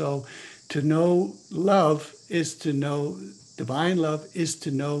 And so to know love is to know, divine love is to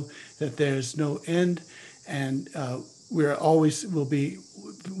know that there's no end, and will be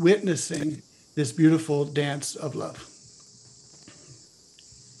witnessing this beautiful dance of love.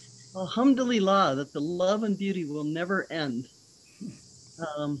 Alhamdulillah, that the love and beauty will never end.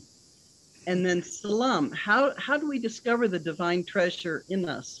 And then Salam, how do we discover the divine treasure in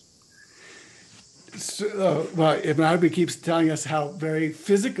us? Well, Ibn Arabi keeps telling us how very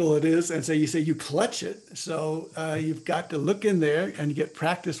physical it is, and so you say you clutch it. So you've got to look in there and get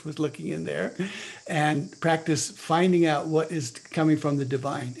practice with looking in there, and practice finding out what is coming from the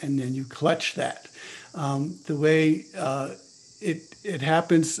divine, and then you clutch that. The way it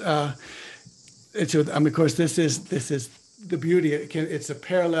happens, and so of course this is the beauty. It's a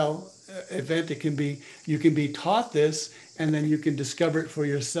parallel event. You can be taught this, and then you can discover it for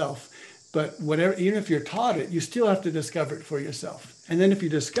yourself. But even if you're taught it, you still have to discover it for yourself. And then if you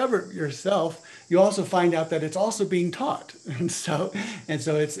discover it yourself, you also find out that it's also being taught. And so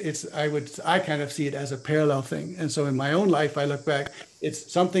I kind of see it as a parallel thing. And so in my own life, I look back,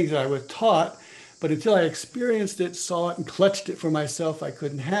 it's some things that I was taught, but until I experienced it, saw it, and clutched it for myself, I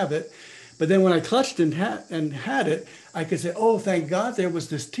couldn't have it. But then when I clutched and had it, I could say, oh, thank God there was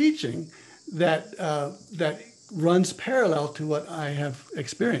this teaching that runs parallel to what I have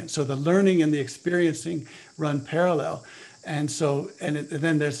experienced. So the learning and the experiencing run parallel. And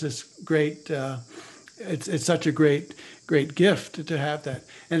then there's this great, it's such a great gift to have that.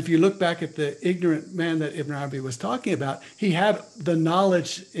 And if you look back at the ignorant man that Ibn Arabi was talking about, he had the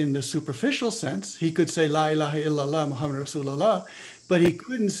knowledge in the superficial sense. He could say, La ilaha illallah Muhammad Rasulullah, but he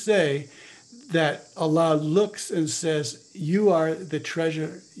couldn't say that Allah looks and says, you are the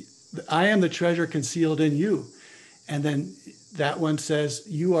treasure, I am the treasure concealed in you. And then that one says,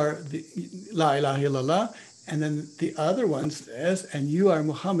 you are the La ilaha illallah. And then the other one says, and you are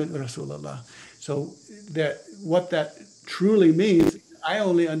Muhammad Rasulullah. So what that truly means, I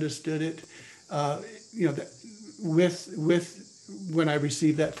only understood it, when I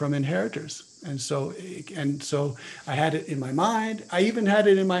received that from inheritors. And so I had it in my mind. I even had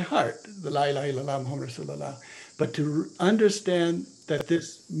it in my heart, the La ilaha illallah Muhammad Rasulullah. But to understand that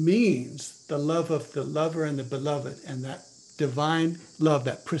this means the love of the lover and the beloved, and that divine love,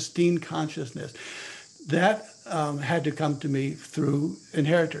 that pristine consciousness, that had to come to me through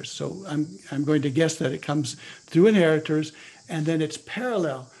inheritors. So I'm going to guess that it comes through inheritors, and then it's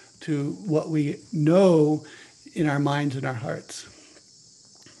parallel to what we know in our minds and our hearts.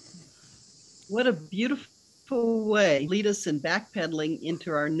 What a beautiful way. Lead us in backpedaling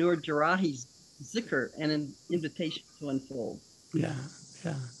into our Nur Jarahi's zikr and an invitation to unfold. Yeah.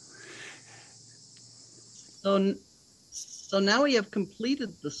 So now we have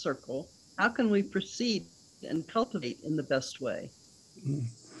completed the circle. How can we proceed and cultivate in the best way?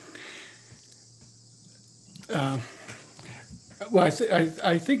 Well,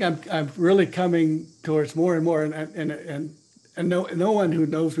 I think I'm really coming towards more and more, and no one who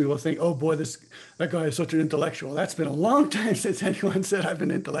knows me will think, oh boy, that guy is such an intellectual. That's been a long time since anyone said I've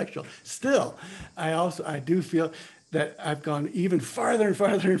been intellectual. Still, I do feel that I've gone even farther and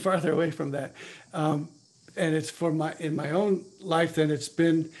farther and farther away from that. And it's in my own life, then it's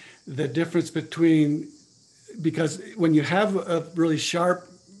been the difference between, because when you have a really sharp,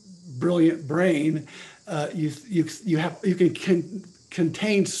 brilliant brain, you can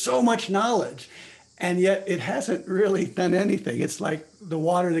contain so much knowledge, and yet it hasn't really done anything. It's like the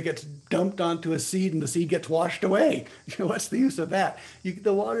water that gets dumped onto a seed and the seed gets washed away. What's the use of that?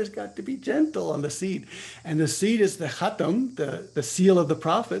 The water's got to be gentle on the seed. And the seed is the khatam, the seal of the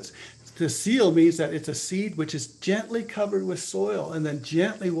prophets. The seal means that it's a seed which is gently covered with soil and then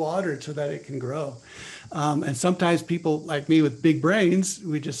gently watered so that it can grow. And sometimes people like me with big brains,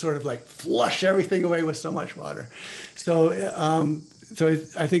 we just sort of like flush everything away with so much water. So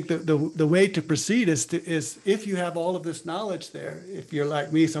I think the way to proceed is if you have all of this knowledge there, if you're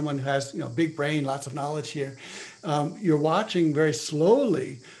like me, someone who has big brain, lots of knowledge here, you're watching very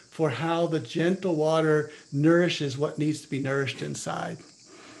slowly for how the gentle water nourishes what needs to be nourished inside.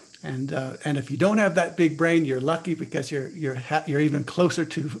 And if you don't have that big brain, you're lucky, because you're even closer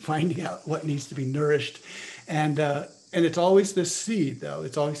to finding out what needs to be nourished. And it's always this seed, though.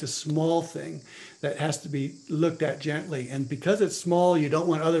 It's always a small thing that has to be looked at gently. And because it's small, you don't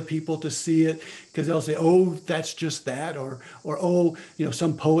want other people to see it, because they'll say, oh, that's just that, or oh,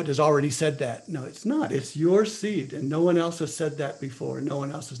 some poet has already said that. No, it's not. It's your seed, and no one else has said that before. No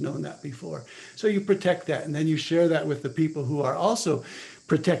one else has known that before. So you protect that, and then you share that with the people who are also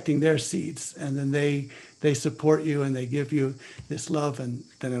protecting their seeds, and then they support you and they give you this love, and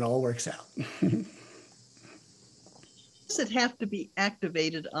then it all works out. Does it have to be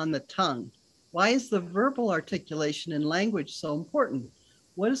activated on the tongue? Why is the verbal articulation in language so important?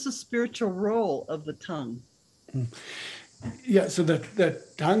 What is the spiritual role of the tongue? Yeah, so the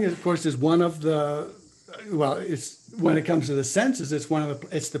tongue, of course, is one of the, it's when it comes to the senses, it's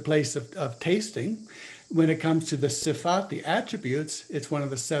the place of tasting. When it comes to the sifat, the attributes, it's one of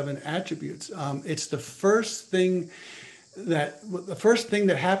the 7 attributes. It's the first thing that the first thing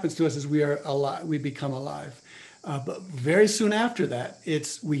that happens to us is we are alive, we become alive. But very soon after that,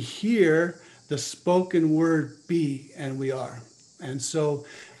 we hear the spoken word be, and we are. And so,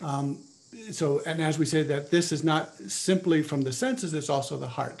 and as we say that this is not simply from the senses, it's also the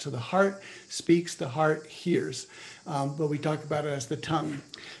heart. So the heart speaks, the heart hears. But we talk about it as the tongue.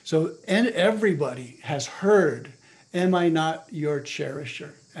 So, and everybody has heard, am I not your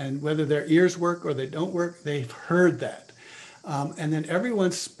cherisher? And whether their ears work or they don't work, they've heard that. And then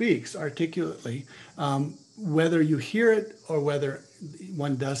everyone speaks articulately, whether you hear it or whether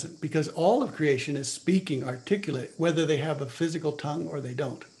one doesn't, because all of creation is speaking articulate, whether they have a physical tongue or they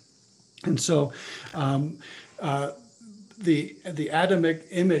don't. And so the Adamic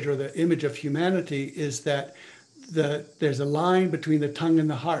image, or the image of humanity, is that there's a line between the tongue and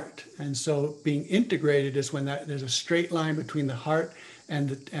the heart. And so being integrated is when there's a straight line between the heart and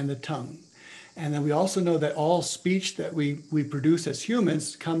the tongue. And then we also know that all speech that we produce as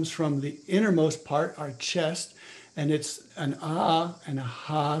humans comes from the innermost part, our chest, and it's an ah and a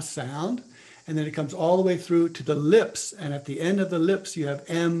ha sound. And then it comes all the way through to the lips. And at the end of the lips, you have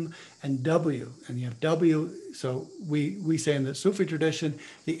M and W. And you have W. So we say in the Sufi tradition,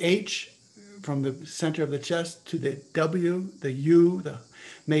 the H from the center of the chest to the W, the U,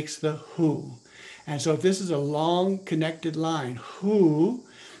 makes the hu. And so if this is a long connected line, hu,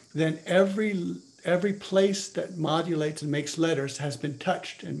 then every place that modulates and makes letters has been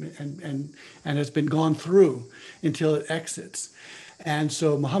touched and has been gone through until it exits. And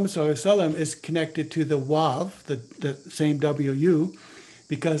so Muhammad Sallallahu Alaihi Wasallam is connected to the wav, the same WU,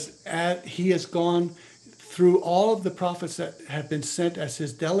 because he has gone through all of the prophets that have been sent as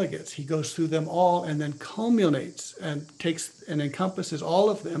his delegates. He goes through them all and then culminates and takes and encompasses all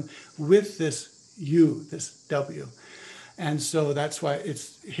of them with this U, this W. And so that's why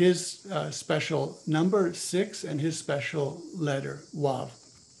it's his special number 6 and his special letter Wav.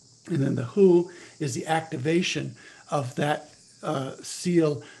 And then the Hu is the activation of that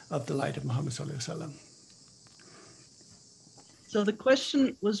seal of the light of Muhammad Sallallahu Alaihi Wasallam. So the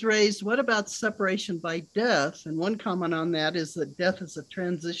question was raised, what about separation by death? And one comment on that is that death is a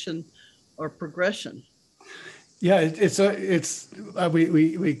transition or progression. Yeah,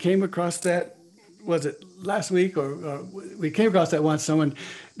 we came across that, was it last week or we came across that once.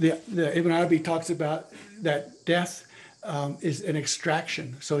 The Ibn Arabi talks about that death is an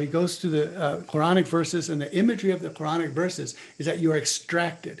extraction. So he goes to the Quranic verses, and the imagery of the Quranic verses is that you are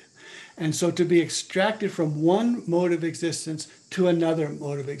extracted. And so to be extracted from one mode of existence to another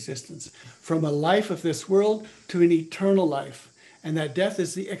mode of existence, from a life of this world to an eternal life. And that death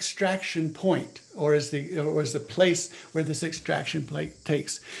is the extraction point, or is the place where this extraction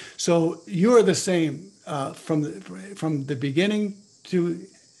takes. So you are the same from the beginning to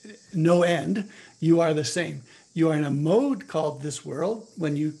no end. You are the same. You are in a mode called this world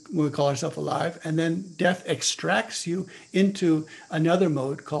when we call ourselves alive, and then death extracts you into another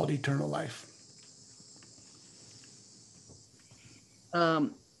mode called eternal life.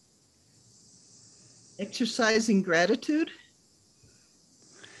 Exercising gratitude.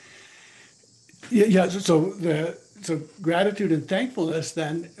 Yeah. So gratitude and thankfulness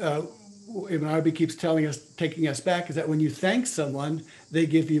then. Ibn Arabi keeps taking us back, is that when you thank someone, they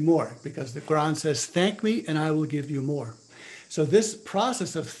give you more, because the Quran says, thank me and I will give you more. So this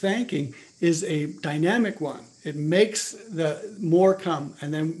process of thanking is a dynamic one. It makes the more come.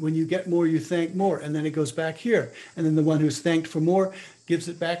 And then when you get more, you thank more. And then it goes back here. And then the one who's thanked for more gives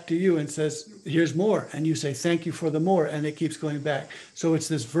it back to you and says, here's more. And you say, thank you for the more. And it keeps going back. So it's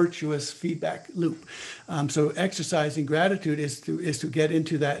this virtuous feedback loop. So exercising gratitude is to get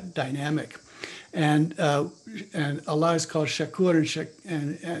into that dynamic. And Allah is called Shakur,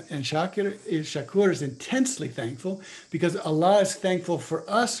 and Shakur is intensely thankful, because Allah is thankful for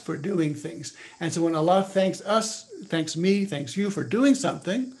us for doing things. And so when Allah thanks us, thanks me, thanks you for doing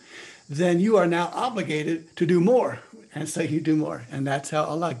something, then you are now obligated to do more. And so you do more. And that's how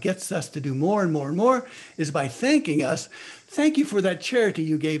Allah gets us to do more and more and more, is by thanking us. Thank you for that charity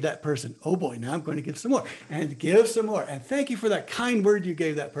you gave that person. Oh boy, now I'm going to give some more, and give some more. And thank you for that kind word you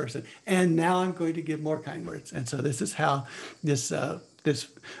gave that person. And now I'm going to give more kind words. And so this is how this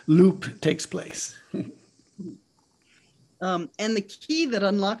loop takes place. And the key that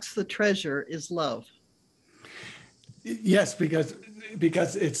unlocks the treasure is love. Yes, because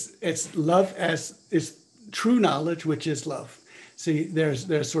it's love as is true knowledge, which is love. See,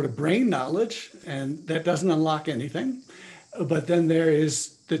 there's sort of brain knowledge, and that doesn't unlock anything. But then there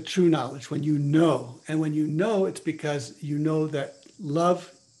is the true knowledge, when you know. And when you know, it's because you know that love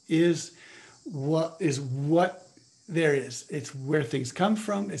is what there is. It's where things come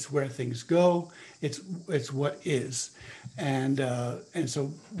from. It's where things go. It's what is. And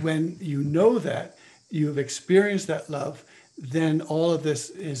so when you know that, you've experienced that love, then all of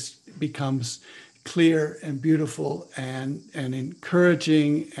this becomes clear and beautiful and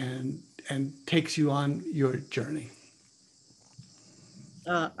encouraging and takes you on your journey.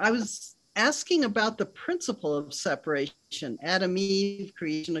 I was asking about the principle of separation, Adam, Eve,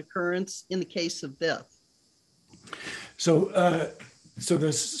 creation, occurrence in the case of death. So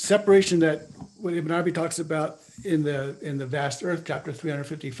the separation that what Ibn Arabi talks about in the vast earth, chapter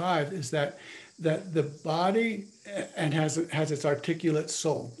 355, is that the body and has its articulate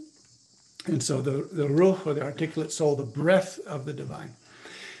soul. And so the ruh, or the articulate soul, the breath of the divine,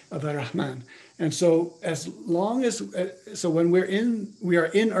 of the Rahman. And so as long as, so when we are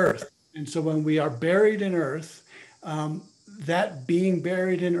in earth, and so when we are buried in earth, that being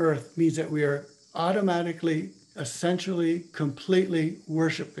buried in earth means that we are automatically, essentially, completely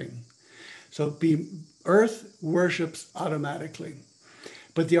worshiping. So earth worships automatically.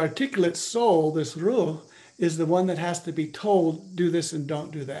 But the articulate soul, this ruh, is the one that has to be told, do this and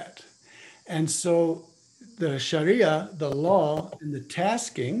don't do that. And so the Sharia, the law, and the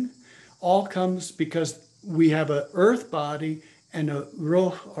tasking all comes because we have an earth body and a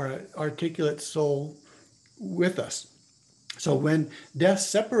ruh, or an articulate soul, with us. So when death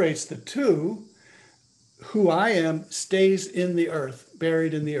separates the two, who I am stays in the earth,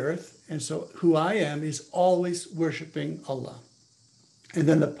 buried in the earth. And so who I am is always worshiping Allah. And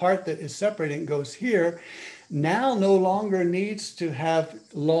then the part that is separating goes here, now no longer needs to have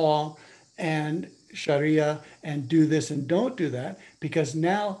law and Sharia and do this and don't do that, because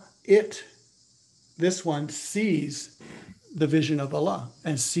now this one sees the vision of Allah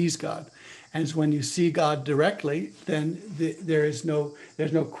and sees God. And when you see God directly, then there's no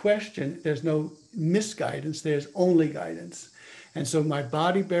question, there's no misguidance, there's only guidance. And so my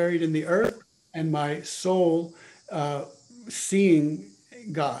body buried in the earth and my soul seeing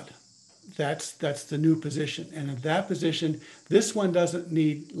God. That's the new position. And in that position, this one doesn't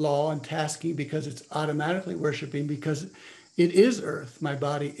need law and tasking because it's automatically worshiping, because it is earth. My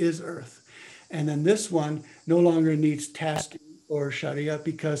body is earth. And then this one no longer needs tasking or Sharia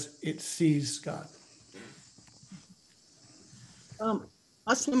because it sees God. Assalamu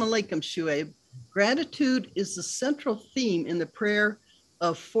alaikum, Shuaib. Gratitude is the central theme in the prayer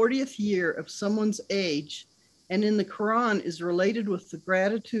of 40th year of someone's age, and in the Quran is related with the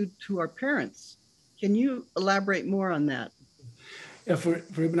gratitude to our parents. Can you elaborate more on that? Yeah, for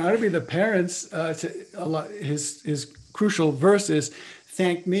Ibn Arabi, the parents, his crucial verse is,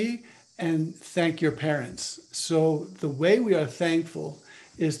 thank me and thank your parents. So the way we are thankful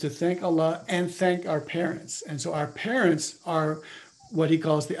is to thank Allah and thank our parents. And so our parents are what he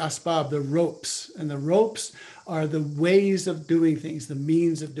calls the asbab, the ropes. And the ropes are the ways of doing things, the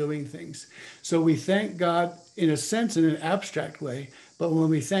means of doing things. So we thank God in a sense, in an abstract way, but when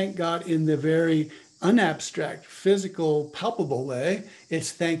we thank God in the very unabstract, physical, palpable way,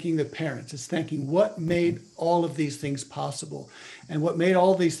 it's thanking the parents. It's thanking what made all of these things possible. And what made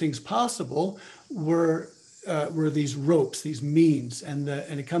all these things possible were these ropes, these means. And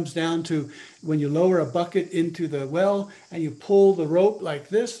it comes down to when you lower a bucket into the well and you pull the rope like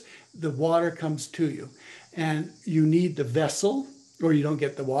this, the water comes to you. And you need the vessel, or you don't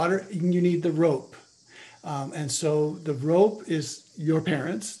get the water, you need the rope. And so the rope is your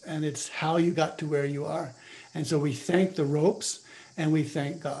parents, and it's how you got to where you are. And so we thank the ropes and we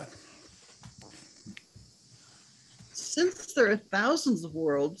thank God. Since there are thousands of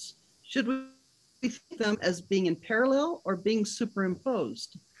worlds, should we think them as being in parallel or being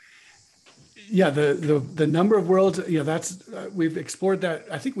superimposed? Yeah, the number of worlds, that's we've explored that.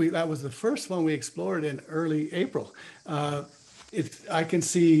 I think that was the first one we explored in early April. I can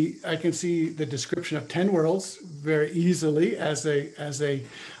see the description of 10 worlds very easily as a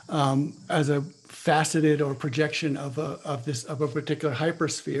faceted or projection of a particular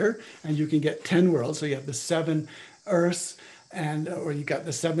hypersphere, and you can get 10 worlds. So you have the 7 Earths, or you got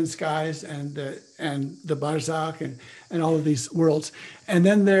the 7 skies and the barzakh and all of these worlds, and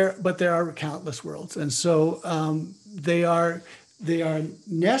then there are countless worlds, and so they are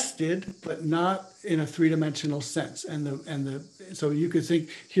nested, but not in a 3-dimensional sense. So you could think,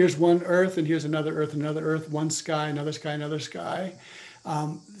 here's one Earth, and here's another Earth, one sky, another sky, another sky.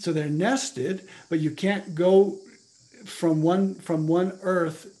 So they're nested, but you can't go from one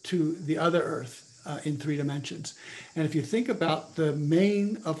Earth to the other Earth in 3 dimensions. And if you think about the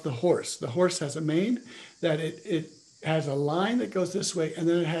mane of the horse has a mane that it has a line that goes this way, and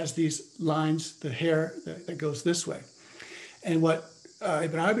then it has these lines, the hair that goes this way. And what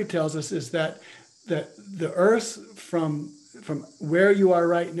Ibn Arabi tells us is that the earth from where you are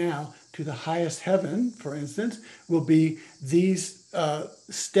right now to the highest heaven, for instance, will be these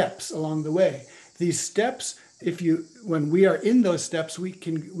steps along the way. These steps, when we are in those steps, we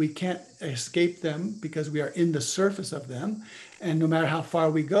can't escape them because we are in the surface of them. And no matter how far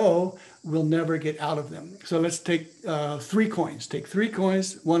we go, we'll never get out of them. So let's take 3 coins. Take 3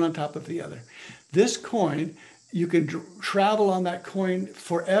 coins, one on top of the other. This coin, you can travel on that coin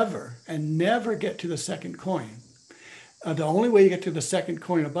forever and never get to the second coin. The only way you get to the second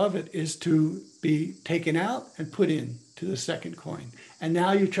coin above it is to be taken out and put in to the second coin. And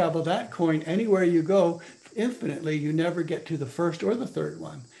now you travel that coin anywhere you go infinitely. You never get to the first or the third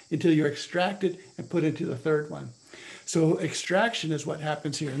one until you're extracted and put into the third one. So extraction is what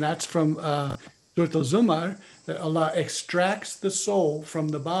happens here. And that's from Surat al-Zumar, that Allah extracts the soul from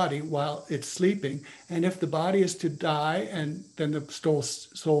the body while it's sleeping. And if the body is to die, and then the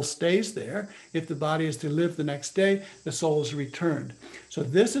soul stays there. If the body is to live the next day, the soul is returned. So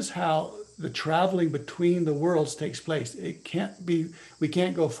this is how the traveling between the worlds takes place. We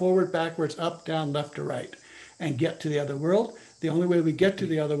can't go forward, backwards, up, down, left, or right and get to the other world. The only way we get to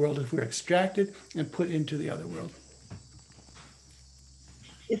the other world is if we're extracted and put into the other world.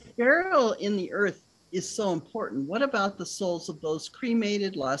 If burial in the earth is so important, what about the souls of those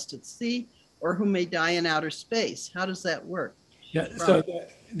cremated, lost at sea, or who may die in outer space? How does that work? Yeah, so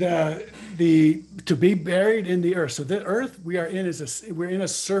to be buried in the earth. So the earth we are in we're in a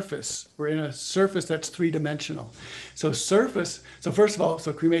surface. We're in a surface that's 3-dimensional. So surface. So first of all,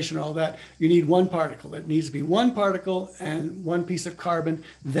 so cremation and all that, you need one particle. It needs to be one particle and one piece of carbon.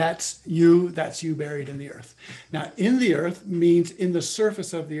 That's you buried in the earth. Now, in the earth means in the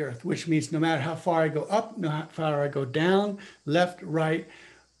surface of the earth, which means no matter how far I go up, no matter how far I go down, left, right,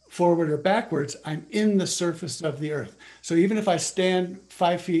 forward or backwards, I'm in the surface of the earth. So even if I stand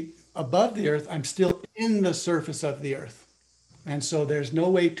 5 feet above the earth, I'm still in the surface of the earth. And so there's no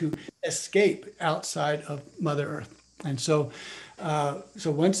way to escape outside of Mother Earth. And so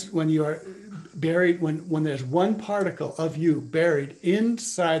when you are buried, when there's one particle of you buried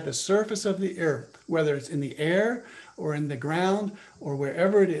inside the surface of the earth, whether it's in the air or in the ground or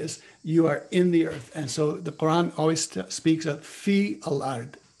wherever it is, you are in the earth. And so the Quran always speaks of fi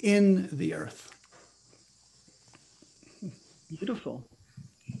al-ard, in the earth. Beautiful.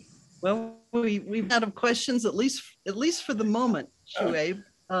 Well, we've had questions at least for the moment, Shuaib.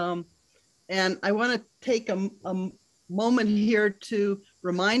 And I want to take a moment here to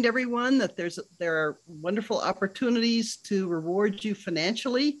remind everyone that there are wonderful opportunities to reward you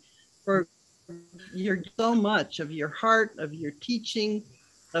financially for so much of your heart, of your teaching,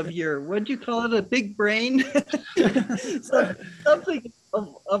 of your, what do you call it, a big brain? Something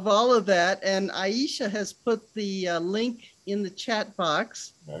of all of that. And Aisha has put the link in the chat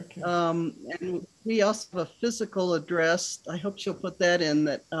box. Okay. And we also have a physical address. I hope she'll put that in,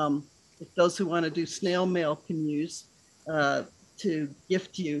 that if those who want to do snail mail can use to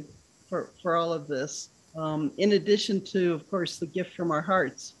gift you for all of this. In addition to, of course, the gift from our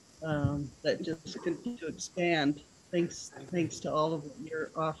hearts that just continue to expand. Thanks to all of what you're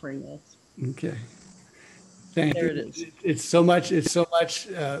offering us. Okay. Thank you. There it is. It's so much.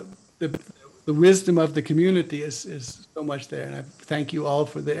 The wisdom of the community is so much there, and I thank you all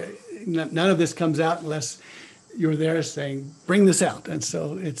for none of this comes out unless you're there saying, "Bring this out." And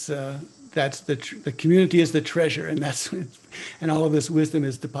so it's that's the community is the treasure, and and all of this wisdom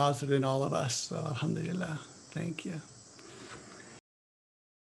is deposited in all of us. So, alhamdulillah. Thank you.